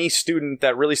for any student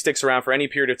that really sticks around for any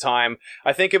period of time,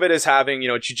 I think of it as having,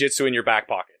 jujitsu in your back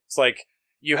pocket. It's like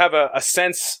you have a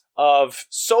sense of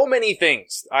so many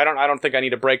things. I don't think I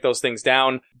need to break those things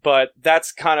down, but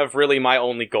that's kind of really my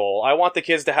only goal. I want the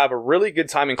kids to have a really good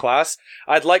time in class.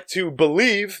 I'd like to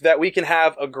believe that we can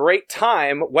have a great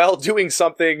time while doing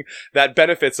something that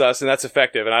benefits us and that's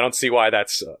effective. And I don't see why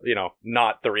that's,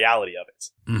 not the reality of it.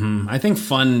 Mm-hmm. I think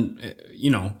fun,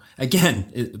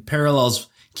 again, it parallels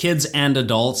kids and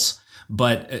adults.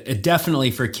 But it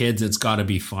definitely for kids, it's got to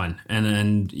be fun.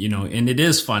 And it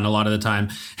is fun a lot of the time.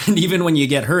 And even when you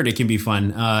get hurt, it can be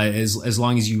fun as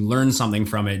long as you learn something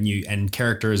from it and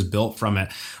character is built from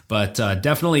it. But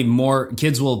definitely more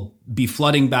kids will be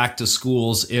flooding back to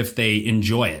schools if they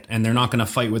enjoy it. And they're not going to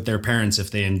fight with their parents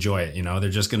if they enjoy it. They're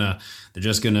just going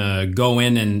to go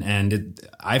in and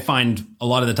I find a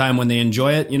lot of the time when they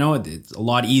enjoy it, it's a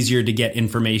lot easier to get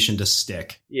information to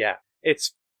stick. Yeah,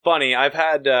 it's funny. I've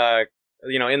had,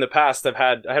 in the past,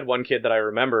 I had one kid that I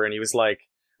remember, and he was like,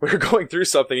 we were going through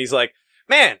something. He's like,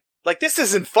 man, like, this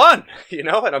isn't fun, and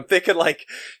I'm thinking like,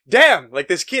 damn, like,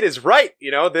 this kid is right.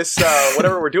 This,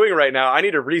 whatever we're doing right now, I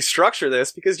need to restructure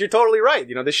this because you're totally right.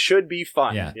 This should be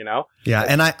fun, Yeah. Yeah.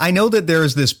 And I know that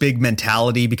there's this big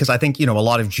mentality because I think, a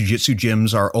lot of jujitsu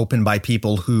gyms are opened by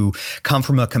people who come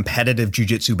from a competitive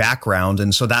jujitsu background.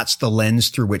 And so that's the lens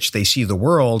through which they see the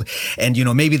world. And,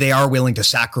 maybe they are willing to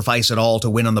sacrifice it all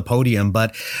to win on the podium,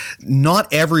 but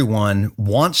not everyone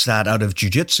wants that out of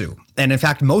jujitsu. And in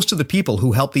fact, most of the people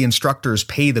who help the instructors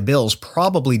pay the bills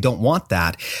probably don't want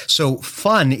that. So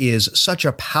fun is such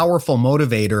a powerful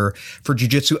motivator for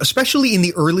jiu-jitsu, especially in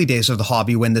the early days of the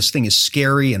hobby when this thing is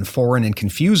scary and foreign and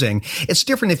confusing. It's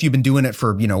different if you've been doing it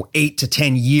for, 8 to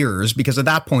 10 years, because at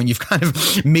that point you've kind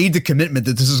of made the commitment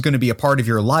that this is going to be a part of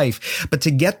your life. But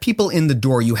to get people in the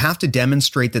door, you have to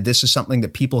demonstrate that this is something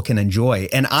that people can enjoy.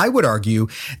 And I would argue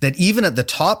that even at the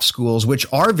top schools, which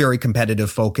are very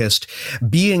competitive focused,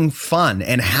 being fun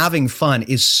and having fun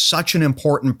is such an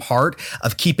important part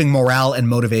of keeping morale and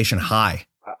motivation high.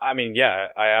 Yeah,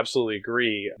 I absolutely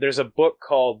agree. There's a book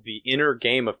called The Inner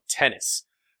Game of Tennis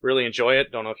Really enjoy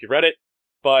it. Don't know if you read it,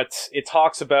 but it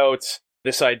talks about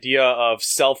this idea of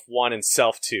self one and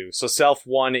self two. So self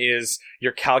one is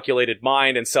your calculated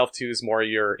mind and self two is more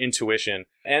your intuition.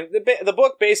 And the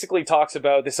book basically talks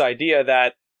about this idea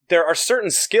that there are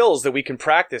certain skills that we can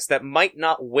practice that might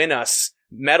not win us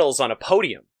medals on a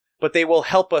podium, but they will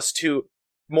help us to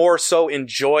more so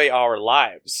enjoy our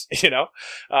lives, you know?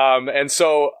 And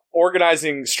so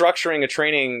structuring a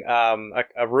training,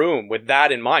 a room with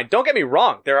that in mind. Don't get me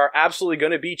wrong. There are absolutely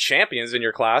going to be champions in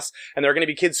your class, and there are going to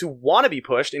be kids who want to be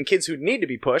pushed and kids who need to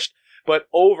be pushed. But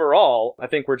overall, I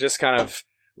think we're just kind of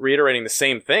reiterating the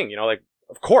same thing, you know, like,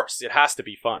 of course it has to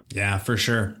be fun. Yeah, for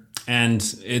sure. And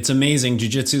it's amazing.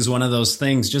 Jiu-jitsu is one of those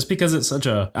things, just because it's such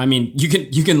a, I mean,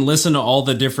 you can listen to all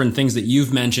the different things that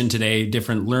you've mentioned today,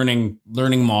 different learning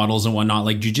models and whatnot.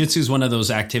 Like jiu-jitsu is one of those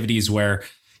activities where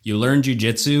you learn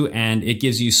jiu-jitsu and it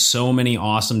gives you so many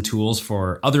awesome tools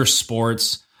for other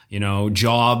sports, you know,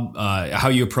 job, how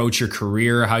you approach your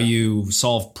career, how you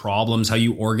solve problems, how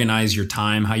you organize your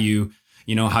time, how you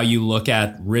look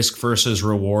at risk versus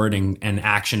reward and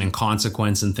action and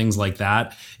consequence and things like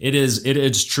that. It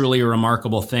is truly a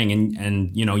remarkable thing.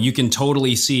 And you know, you can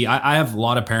totally see, I have a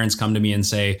lot of parents come to me and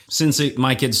say, since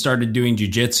my kids started doing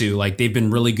jiu-jitsu, like they've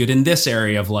been really good in this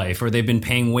area of life, or they've been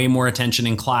paying way more attention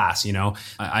in class. You know,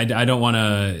 I don't want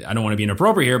to be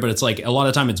inappropriate here, but it's like a lot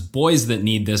of time it's boys that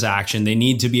need this action. They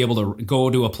need to be able to go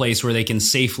to a place where they can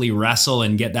safely wrestle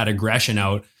and get that aggression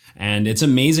out. And it's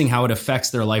amazing how it affects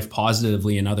their life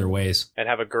positively in other ways. And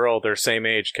have a girl their same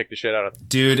age kick the shit out of them.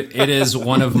 Dude, it is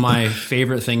one of my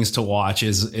favorite things to watch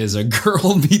is a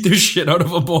girl beat the shit out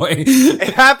of a boy.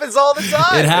 It happens all the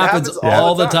time. It happens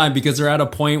all the time because they're at a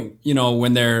point, you know,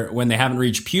 when they haven't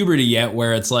reached puberty yet,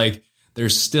 where it's like,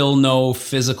 there's still no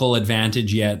physical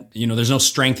advantage yet. You know, there's no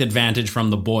strength advantage from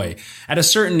the boy. At a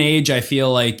certain age, I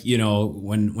feel like, you know,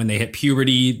 when they hit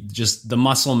puberty, just the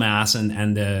muscle mass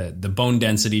and the bone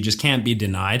density just can't be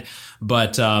denied.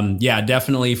 But yeah,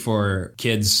 definitely for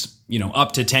kids, you know,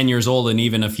 up to 10 years old and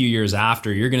even a few years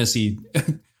after, you're going to see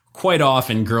quite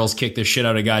often girls kick the shit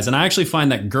out of guys. And I actually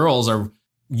find that girls are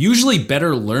usually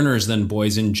better learners than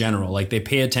boys in general. Like they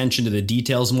pay attention to the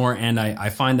details more. And I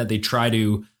find that they try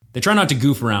not to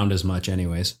goof around as much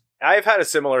anyways. I've had a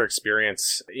similar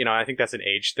experience. You know, I think that's an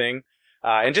age thing.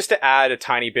 And just to add a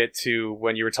tiny bit to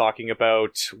when you were talking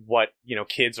about what, you know,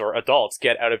 kids or adults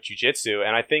get out of jiu-jitsu.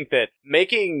 And I think that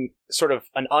making sort of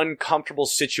an uncomfortable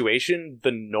situation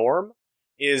the norm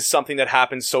is something that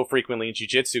happens so frequently in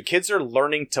jiu-jitsu. Kids are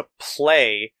learning to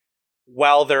play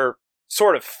while they're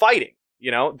sort of fighting.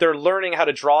 You know, they're learning how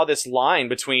to draw this line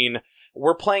between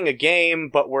we're playing a game,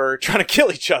 but we're trying to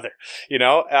kill each other, you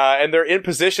know, and they're in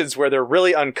positions where they're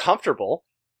really uncomfortable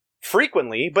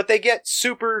frequently, but they get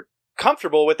super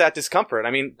comfortable with that discomfort.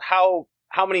 I mean, how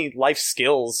many life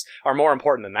skills are more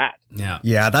important than that?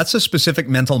 Yeah, that's a specific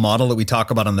mental model that we talk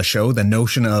about on the show, the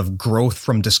notion of growth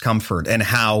from discomfort, and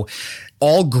how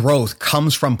all growth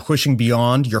comes from pushing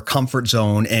beyond your comfort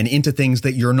zone and into things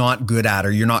that you're not good at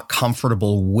or you're not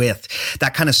comfortable with.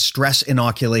 That kind of stress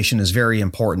inoculation is very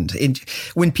important.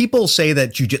 When people say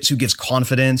that jiu-jitsu gives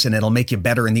confidence and it'll make you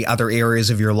better in the other areas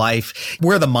of your life,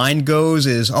 where the mind goes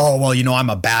is, oh, well, you know,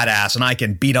 I'm a badass and I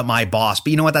can beat up my boss.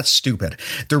 But you know what? That's stupid.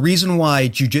 The reason why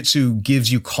jiu-jitsu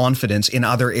gives you confidence in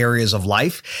other areas of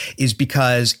life is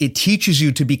because it teaches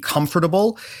you to be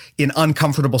comfortable in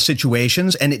uncomfortable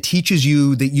situations, and it teaches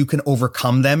you that you can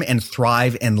overcome them and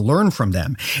thrive and learn from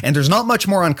them. And there's not much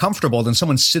more uncomfortable than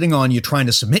someone sitting on you trying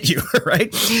to submit you,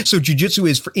 right? So jiu-jitsu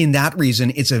is, in that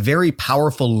reason, it's a very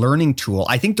powerful learning tool.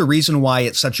 I think the reason why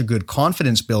it's such a good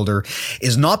confidence builder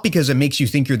is not because it makes you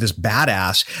think you're this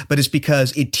badass, but it's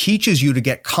because it teaches you to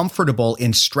get comfortable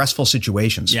in stressful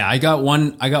situations. Yeah, I got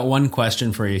one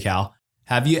question for you, Cal.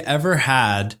 Have you ever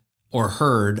had or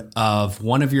heard of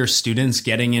one of your students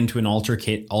getting into an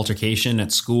altercation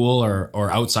at school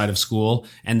or outside of school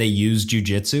and they used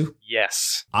jiu-jitsu?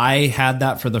 Yes. I had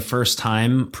that for the first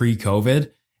time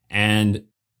pre-COVID and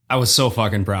I was so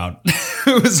fucking proud.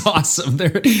 It was awesome.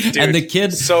 Dude, and the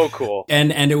kid, so cool.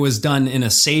 And it was done in a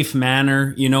safe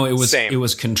manner. You know, it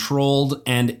was controlled,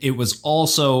 and it was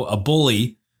also a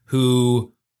bully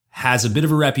who has a bit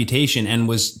of a reputation and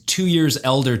was 2 years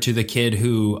elder to the kid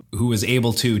who was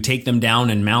able to take them down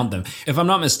and mount them. If I'm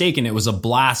not mistaken, it was a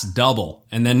blast double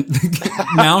and then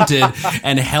mounted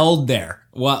and held there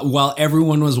while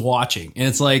everyone was watching. And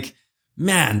it's like,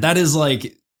 man, that is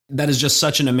just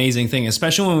such an amazing thing,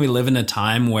 especially when we live in a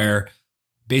time where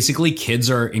basically kids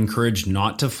are encouraged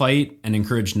not to fight and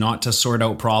encouraged not to sort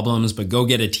out problems, but go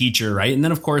get a teacher, right? And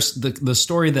then, of course, the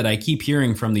story that I keep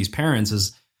hearing from these parents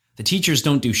is the teachers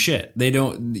don't do shit. They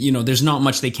don't, there's not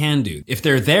much they can do. If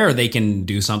they're there, they can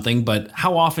do something, but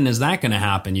how often is that going to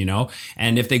happen,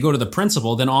 And if they go to the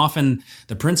principal, then often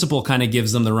the principal kind of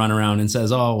gives them the runaround and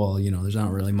says, oh, well, there's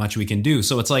not really much we can do.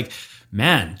 So it's like,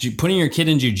 man, putting your kid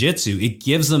in jiu-jitsu, it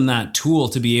gives them that tool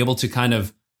to be able to kind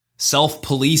of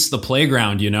self-police the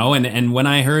playground, and when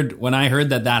I heard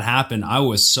that happened, I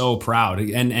was so proud.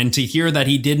 And to hear that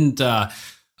he didn't,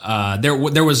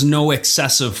 there was no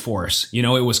excessive force, it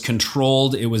was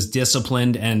controlled, it was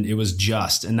disciplined, and it was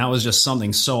just, and that was just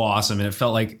something so awesome. And it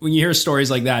felt like when you hear stories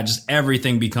like that, just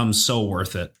everything becomes so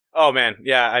worth it. Oh man.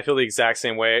 Yeah. I feel the exact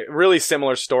same way. Really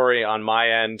similar story on my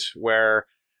end where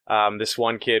this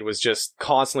one kid was just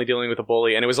constantly dealing with a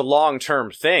bully, and it was a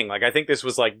long-term thing. Like, I think this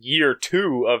was like year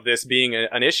 2 of this being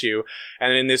an issue.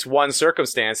 And in this one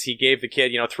circumstance, he gave the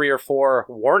kid, 3 or 4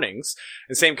 warnings,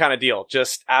 and same kind of deal,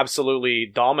 just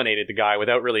absolutely dominated the guy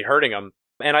without really hurting him.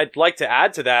 And I'd like to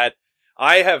add to that,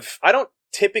 I don't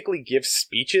typically give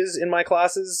speeches in my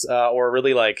classes, or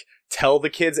really like tell the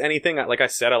kids anything. Like I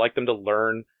said, I like them to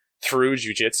learn through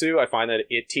jiu-jitsu. I find that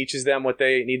it teaches them what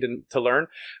they need to learn.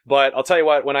 But I'll tell you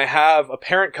what, when I have a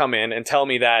parent come in and tell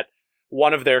me that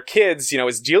one of their kids,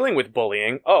 is dealing with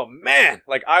bullying, oh man,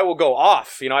 like I will go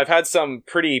off. I've had some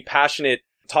pretty passionate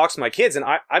talks with my kids, and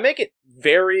I make it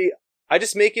I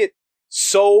just make it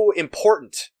so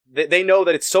important that they know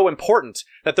that it's so important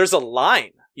that there's a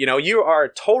line. You are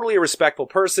totally a respectful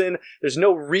person. There's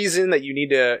no reason that you need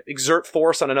to exert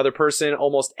force on another person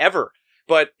almost ever.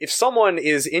 But if someone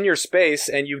is in your space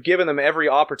and you've given them every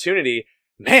opportunity,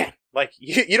 man, like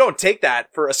you don't take that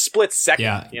for a split second,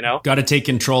 Got to take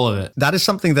control of it. That is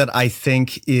something that I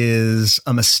think is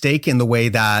a mistake in the way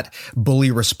that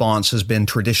bully response has been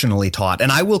traditionally taught.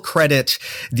 And I will credit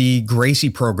the Gracie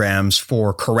programs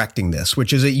for correcting this,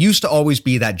 which is it used to always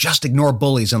be that just ignore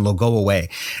bullies and they'll go away.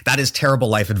 That is terrible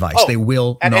life advice. They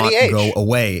will not go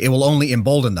away. It will only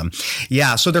embolden them.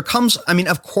 Yeah. So there comes,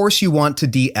 of course you want to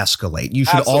de-escalate. You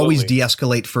should always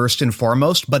de-escalate first and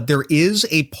foremost, but there is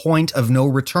a point of no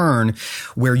return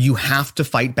where you have to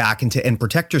fight back and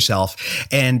protect yourself.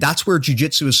 And that's where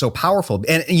jiu-jitsu is so powerful.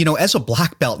 And, as a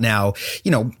black belt now,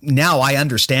 now I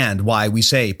understand why we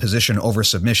say position over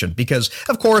submission, because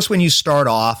of course, when you start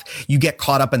off, you get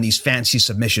caught up in these fancy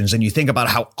submissions and you think about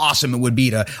how awesome it would be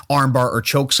to armbar or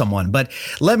choke someone. But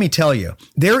let me tell you,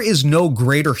 there is no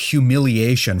greater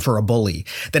humiliation for a bully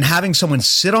than having someone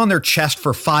sit on their chest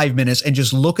for 5 minutes and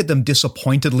just look at them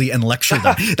disappointedly and lecture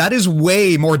them. That is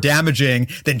way more damaging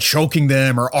than choking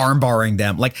them or armbarring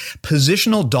them. Like,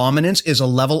 positional dominance is a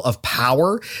level of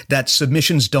power that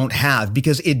submissions don't have,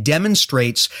 because it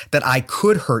demonstrates that I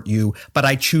could hurt you, but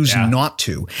I choose not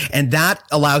to. And that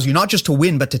allows you not just to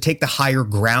win, but to take the higher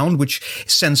ground, which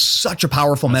sends such a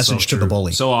powerful message to the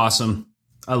bully. So awesome.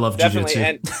 I love jiu-jitsu.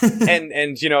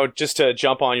 And just to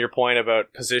jump on your point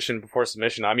about position before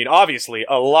submission, obviously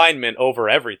alignment over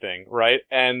everything, right?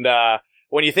 And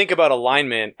when you think about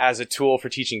alignment as a tool for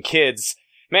teaching kids,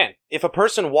 man, if a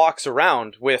person walks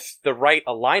around with the right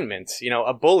alignment,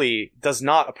 a bully does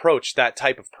not approach that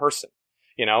type of person,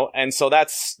 and so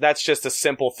that's just a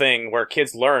simple thing where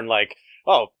kids learn, like,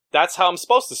 oh, that's how I'm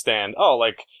supposed to stand. Oh,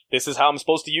 like, this is how I'm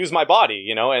supposed to use my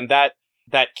body, and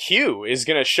that cue is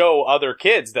going to show other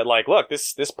kids that, like, look,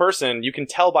 this person, you can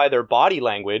tell by their body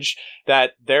language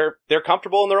that they're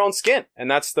comfortable in their own skin. And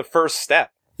that's the first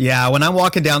step. Yeah, when I'm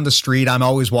walking down the street, I'm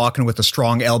always walking with a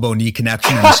strong elbow-knee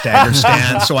connection and a staggered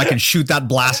stance, so I can shoot that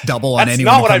blast double on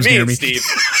anyone who comes near me.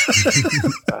 That's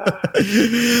not what I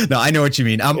mean, Steve. No, I know what you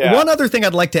mean. One other thing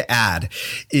I'd like to add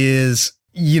is,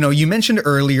 you mentioned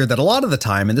earlier that a lot of the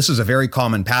time, and this is a very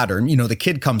common pattern, the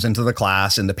kid comes into the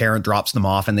class and the parent drops them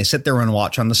off and they sit there and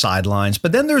watch on the sidelines.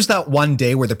 But then there's that one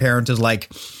day where the parent is like,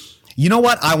 you know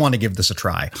what? I want to give this a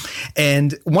try.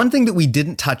 And one thing that we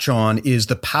didn't touch on is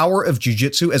the power of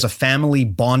jiu-jitsu as a family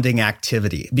bonding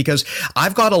activity, because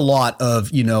I've got a lot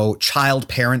of,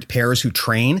 child-parent pairs who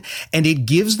train, and it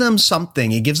gives them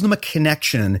something. It gives them a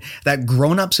connection that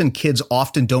grown-ups and kids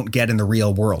often don't get in the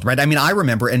real world, right? I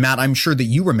remember, and Matt, I'm sure that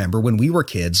you remember when we were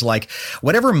kids, like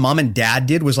whatever mom and dad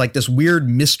did was like this weird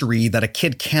mystery that a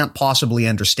kid can't possibly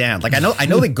understand. Like I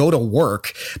know they go to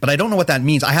work, but I don't know what that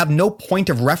means. I have no point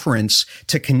of reference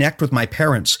to connect with my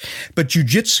parents. But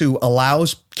jiu-jitsu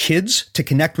allows kids to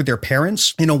connect with their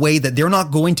parents in a way that they're not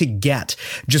going to get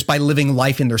just by living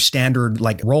life in their standard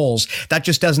roles. That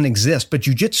just doesn't exist. But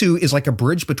jiu-jitsu is like a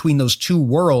bridge between those two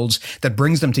worlds that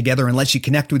brings them together and lets you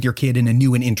connect with your kid in a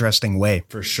new and interesting way.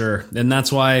 For sure. And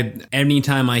that's why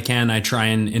anytime I can, I try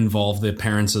and involve the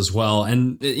parents as well.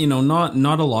 And,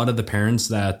 not a lot of the parents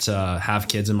that have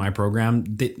kids in my program,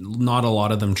 not a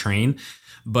lot of them train.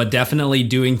 but definitely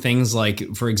doing things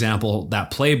like, for example,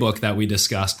 that playbook that we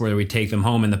discussed where we take them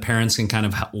home and the parents can kind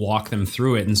of walk them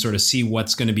through it and sort of see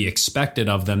what's going to be expected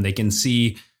of them. They can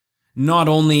see not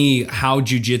only how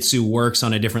jiu-jitsu works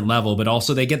on a different level, but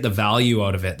also they get the value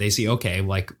out of it. They see, okay,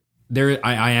 like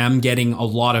I am getting a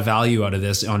lot of value out of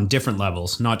this on different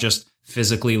levels, not just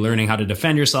physically learning how to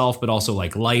defend yourself, but also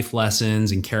like life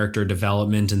lessons and character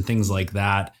development and things like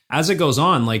that. As it goes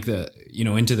on, like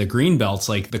into the green belts,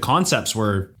 like the concepts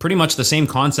were pretty much the same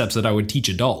concepts that I would teach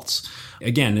adults.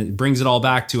 Again, it brings it all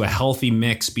back to a healthy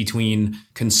mix between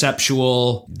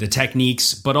conceptual, the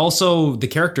techniques, but also the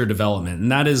character development.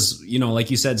 And that is,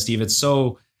 like you said, Steve, it's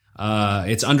so,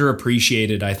 it's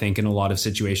underappreciated, I think, in a lot of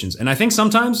situations. And I think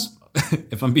sometimes,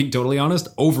 if I'm being totally honest,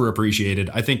 overappreciated.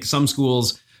 I think some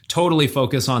schools totally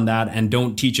focus on that and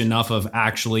don't teach enough of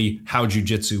actually how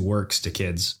jiu-jitsu works to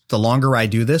kids. The longer I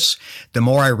do this, the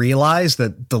more I realize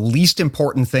that the least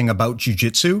important thing about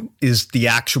jiu-jitsu is the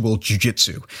actual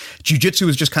jiu-jitsu. Jiu-jitsu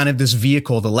is just kind of this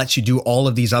vehicle that lets you do all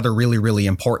of these other really, really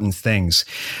important things.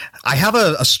 I have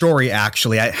a story,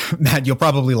 actually. Matt, you'll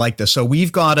probably like this. So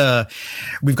we've got a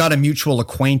mutual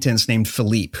acquaintance named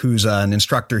Philippe, who's an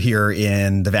instructor here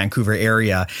in the Vancouver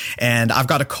area. And I've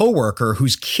got a coworker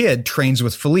whose kid trains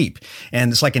with Philippe.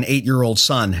 And it's like an 8-year-old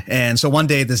son. And so one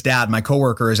day this dad, my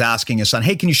coworker, is asking his son,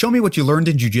 hey, can you show me what you learned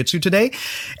in jiu-jitsu today?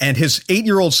 And his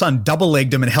 8-year-old son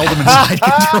double-legged him and held him in side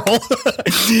control.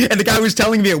 And the guy was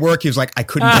telling me at work, he was like, I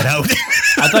couldn't get out.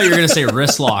 I thought you were going to say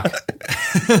wrist lock.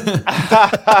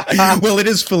 Well, it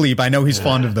is Philippe. I know he's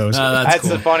fond of those. That's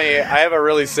cool. funny. I have a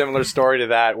really similar story to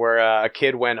that where a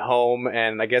kid went home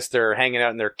and I guess they're hanging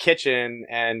out in their kitchen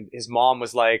and his mom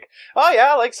was like, oh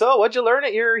yeah, like, so what'd you learn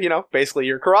at your, basically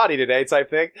your karate today type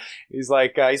thing. He's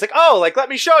like, oh, like, let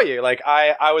me show you. Like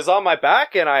I was on my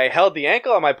back and I held the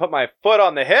ankle and I put my foot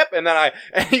on the hip and then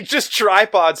he just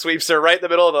tripod sweeps her right in the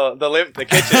middle of the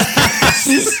kitchen.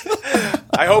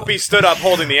 I hope he stood up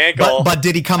holding the ankle. But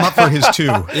did he come up for his two?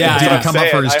 Yeah, did he come up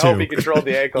for his two? I hope he controlled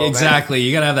the ankle. Exactly. Man.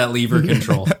 You got to have that lever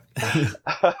control.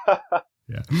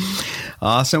 Yeah.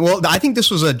 Awesome. Well, I think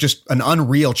this was just an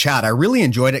unreal chat. I really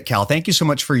enjoyed it, Cal. Thank you so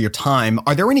much for your time.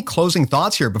 Are there any closing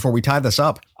thoughts here before we tie this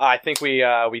up? I think we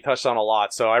touched on a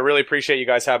lot. So I really appreciate you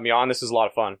guys having me on. This was a lot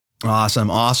of fun.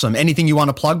 Awesome. Anything you want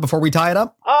to plug before we tie it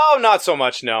up? Oh, not so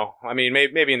much, no. I mean,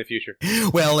 maybe in the future.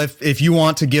 Well, if you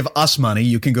want to give us money,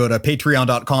 you can go to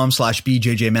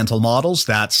patreon.com/BJJMentalModels.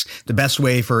 That's the best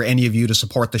way for any of you to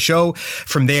support the show.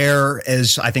 From there,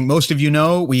 as I think most of you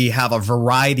know, we have a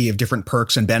variety of different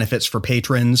perks and benefits for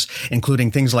patrons,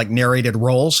 including things like narrated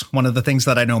roles. One of the things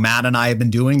that I know Matt and I have been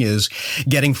doing is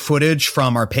getting footage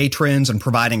from our patrons and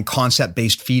providing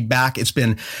concept-based feedback. It's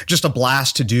been just a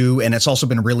blast to do, and it's also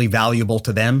been really valuable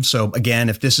to them. So again,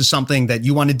 if this is something that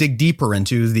you want to dig deeper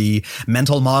into, the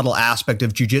mental model aspect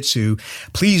of jiu-jitsu,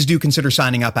 please do consider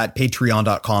signing up at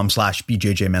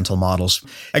patreon.com/BJJMentalModels.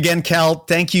 Again, Cal,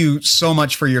 thank you so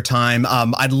much for your time.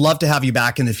 I'd love to have you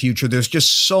back in the future. There's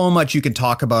just so much you can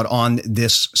talk about on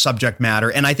this subject matter.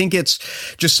 And I think it's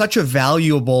just such a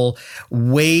valuable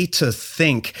way to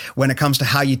think when it comes to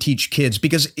how you teach kids,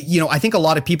 because, I think a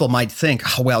lot of people might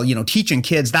think, oh, well, teaching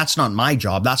kids, that's not my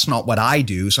job. That's not what I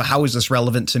do. So how is this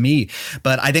relevant to me?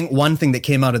 But I think one thing that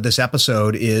came out of this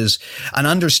episode is an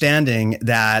understanding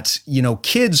that,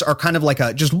 kids are kind of like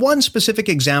just one specific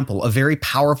example of very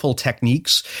powerful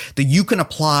techniques that you can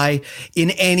apply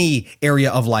in any area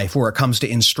of life where it comes to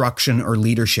instruction or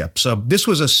leadership. So this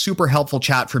was a super helpful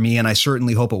chat for me, and I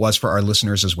certainly hope it was for our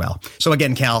listeners as well. So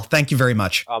again, Cal, thank you very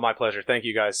much. Oh, my pleasure. Thank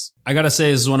you, guys. I got to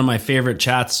say, this is one of my favorite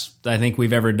chats I think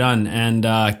we've ever done. And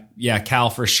Cal,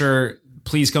 for sure,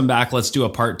 please come back. Let's do a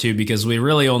part 2, because we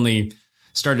really only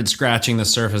started scratching the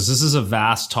surface. This is a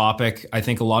vast topic. I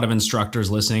think a lot of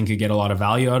instructors listening could get a lot of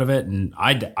value out of it. And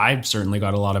I've certainly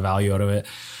got a lot of value out of it.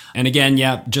 And again,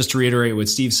 just to reiterate what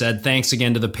Steve said, thanks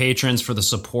again to the patrons for the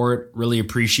support. Really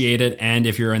appreciate it. And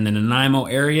if you're in the Nanaimo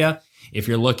area, if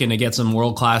you're looking to get some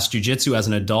world-class jiu-jitsu as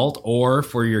an adult or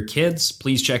for your kids,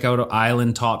 please check out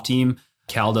Island Top Team.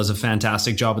 Cal does a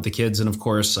fantastic job with the kids. And of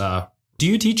course, do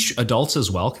you teach adults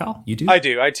as well, Cal? You do? I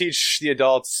do. I teach the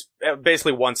adults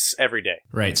basically once every day.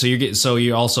 Right. So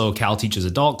you also, Cal teaches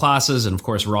adult classes, and of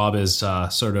course Rob is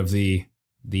sort of the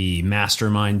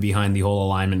mastermind behind the whole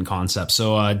alignment concept.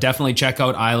 So definitely check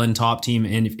out Island Top Team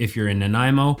if you're in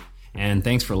Nanaimo. And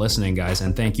thanks for listening, guys.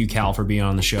 And thank you, Cal, for being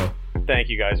on the show. Thank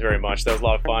you guys very much. That was a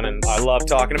lot of fun, and I love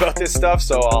talking about this stuff,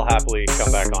 so I'll happily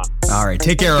come back on. All right.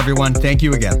 Take care, everyone. Thank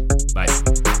you again. Bye.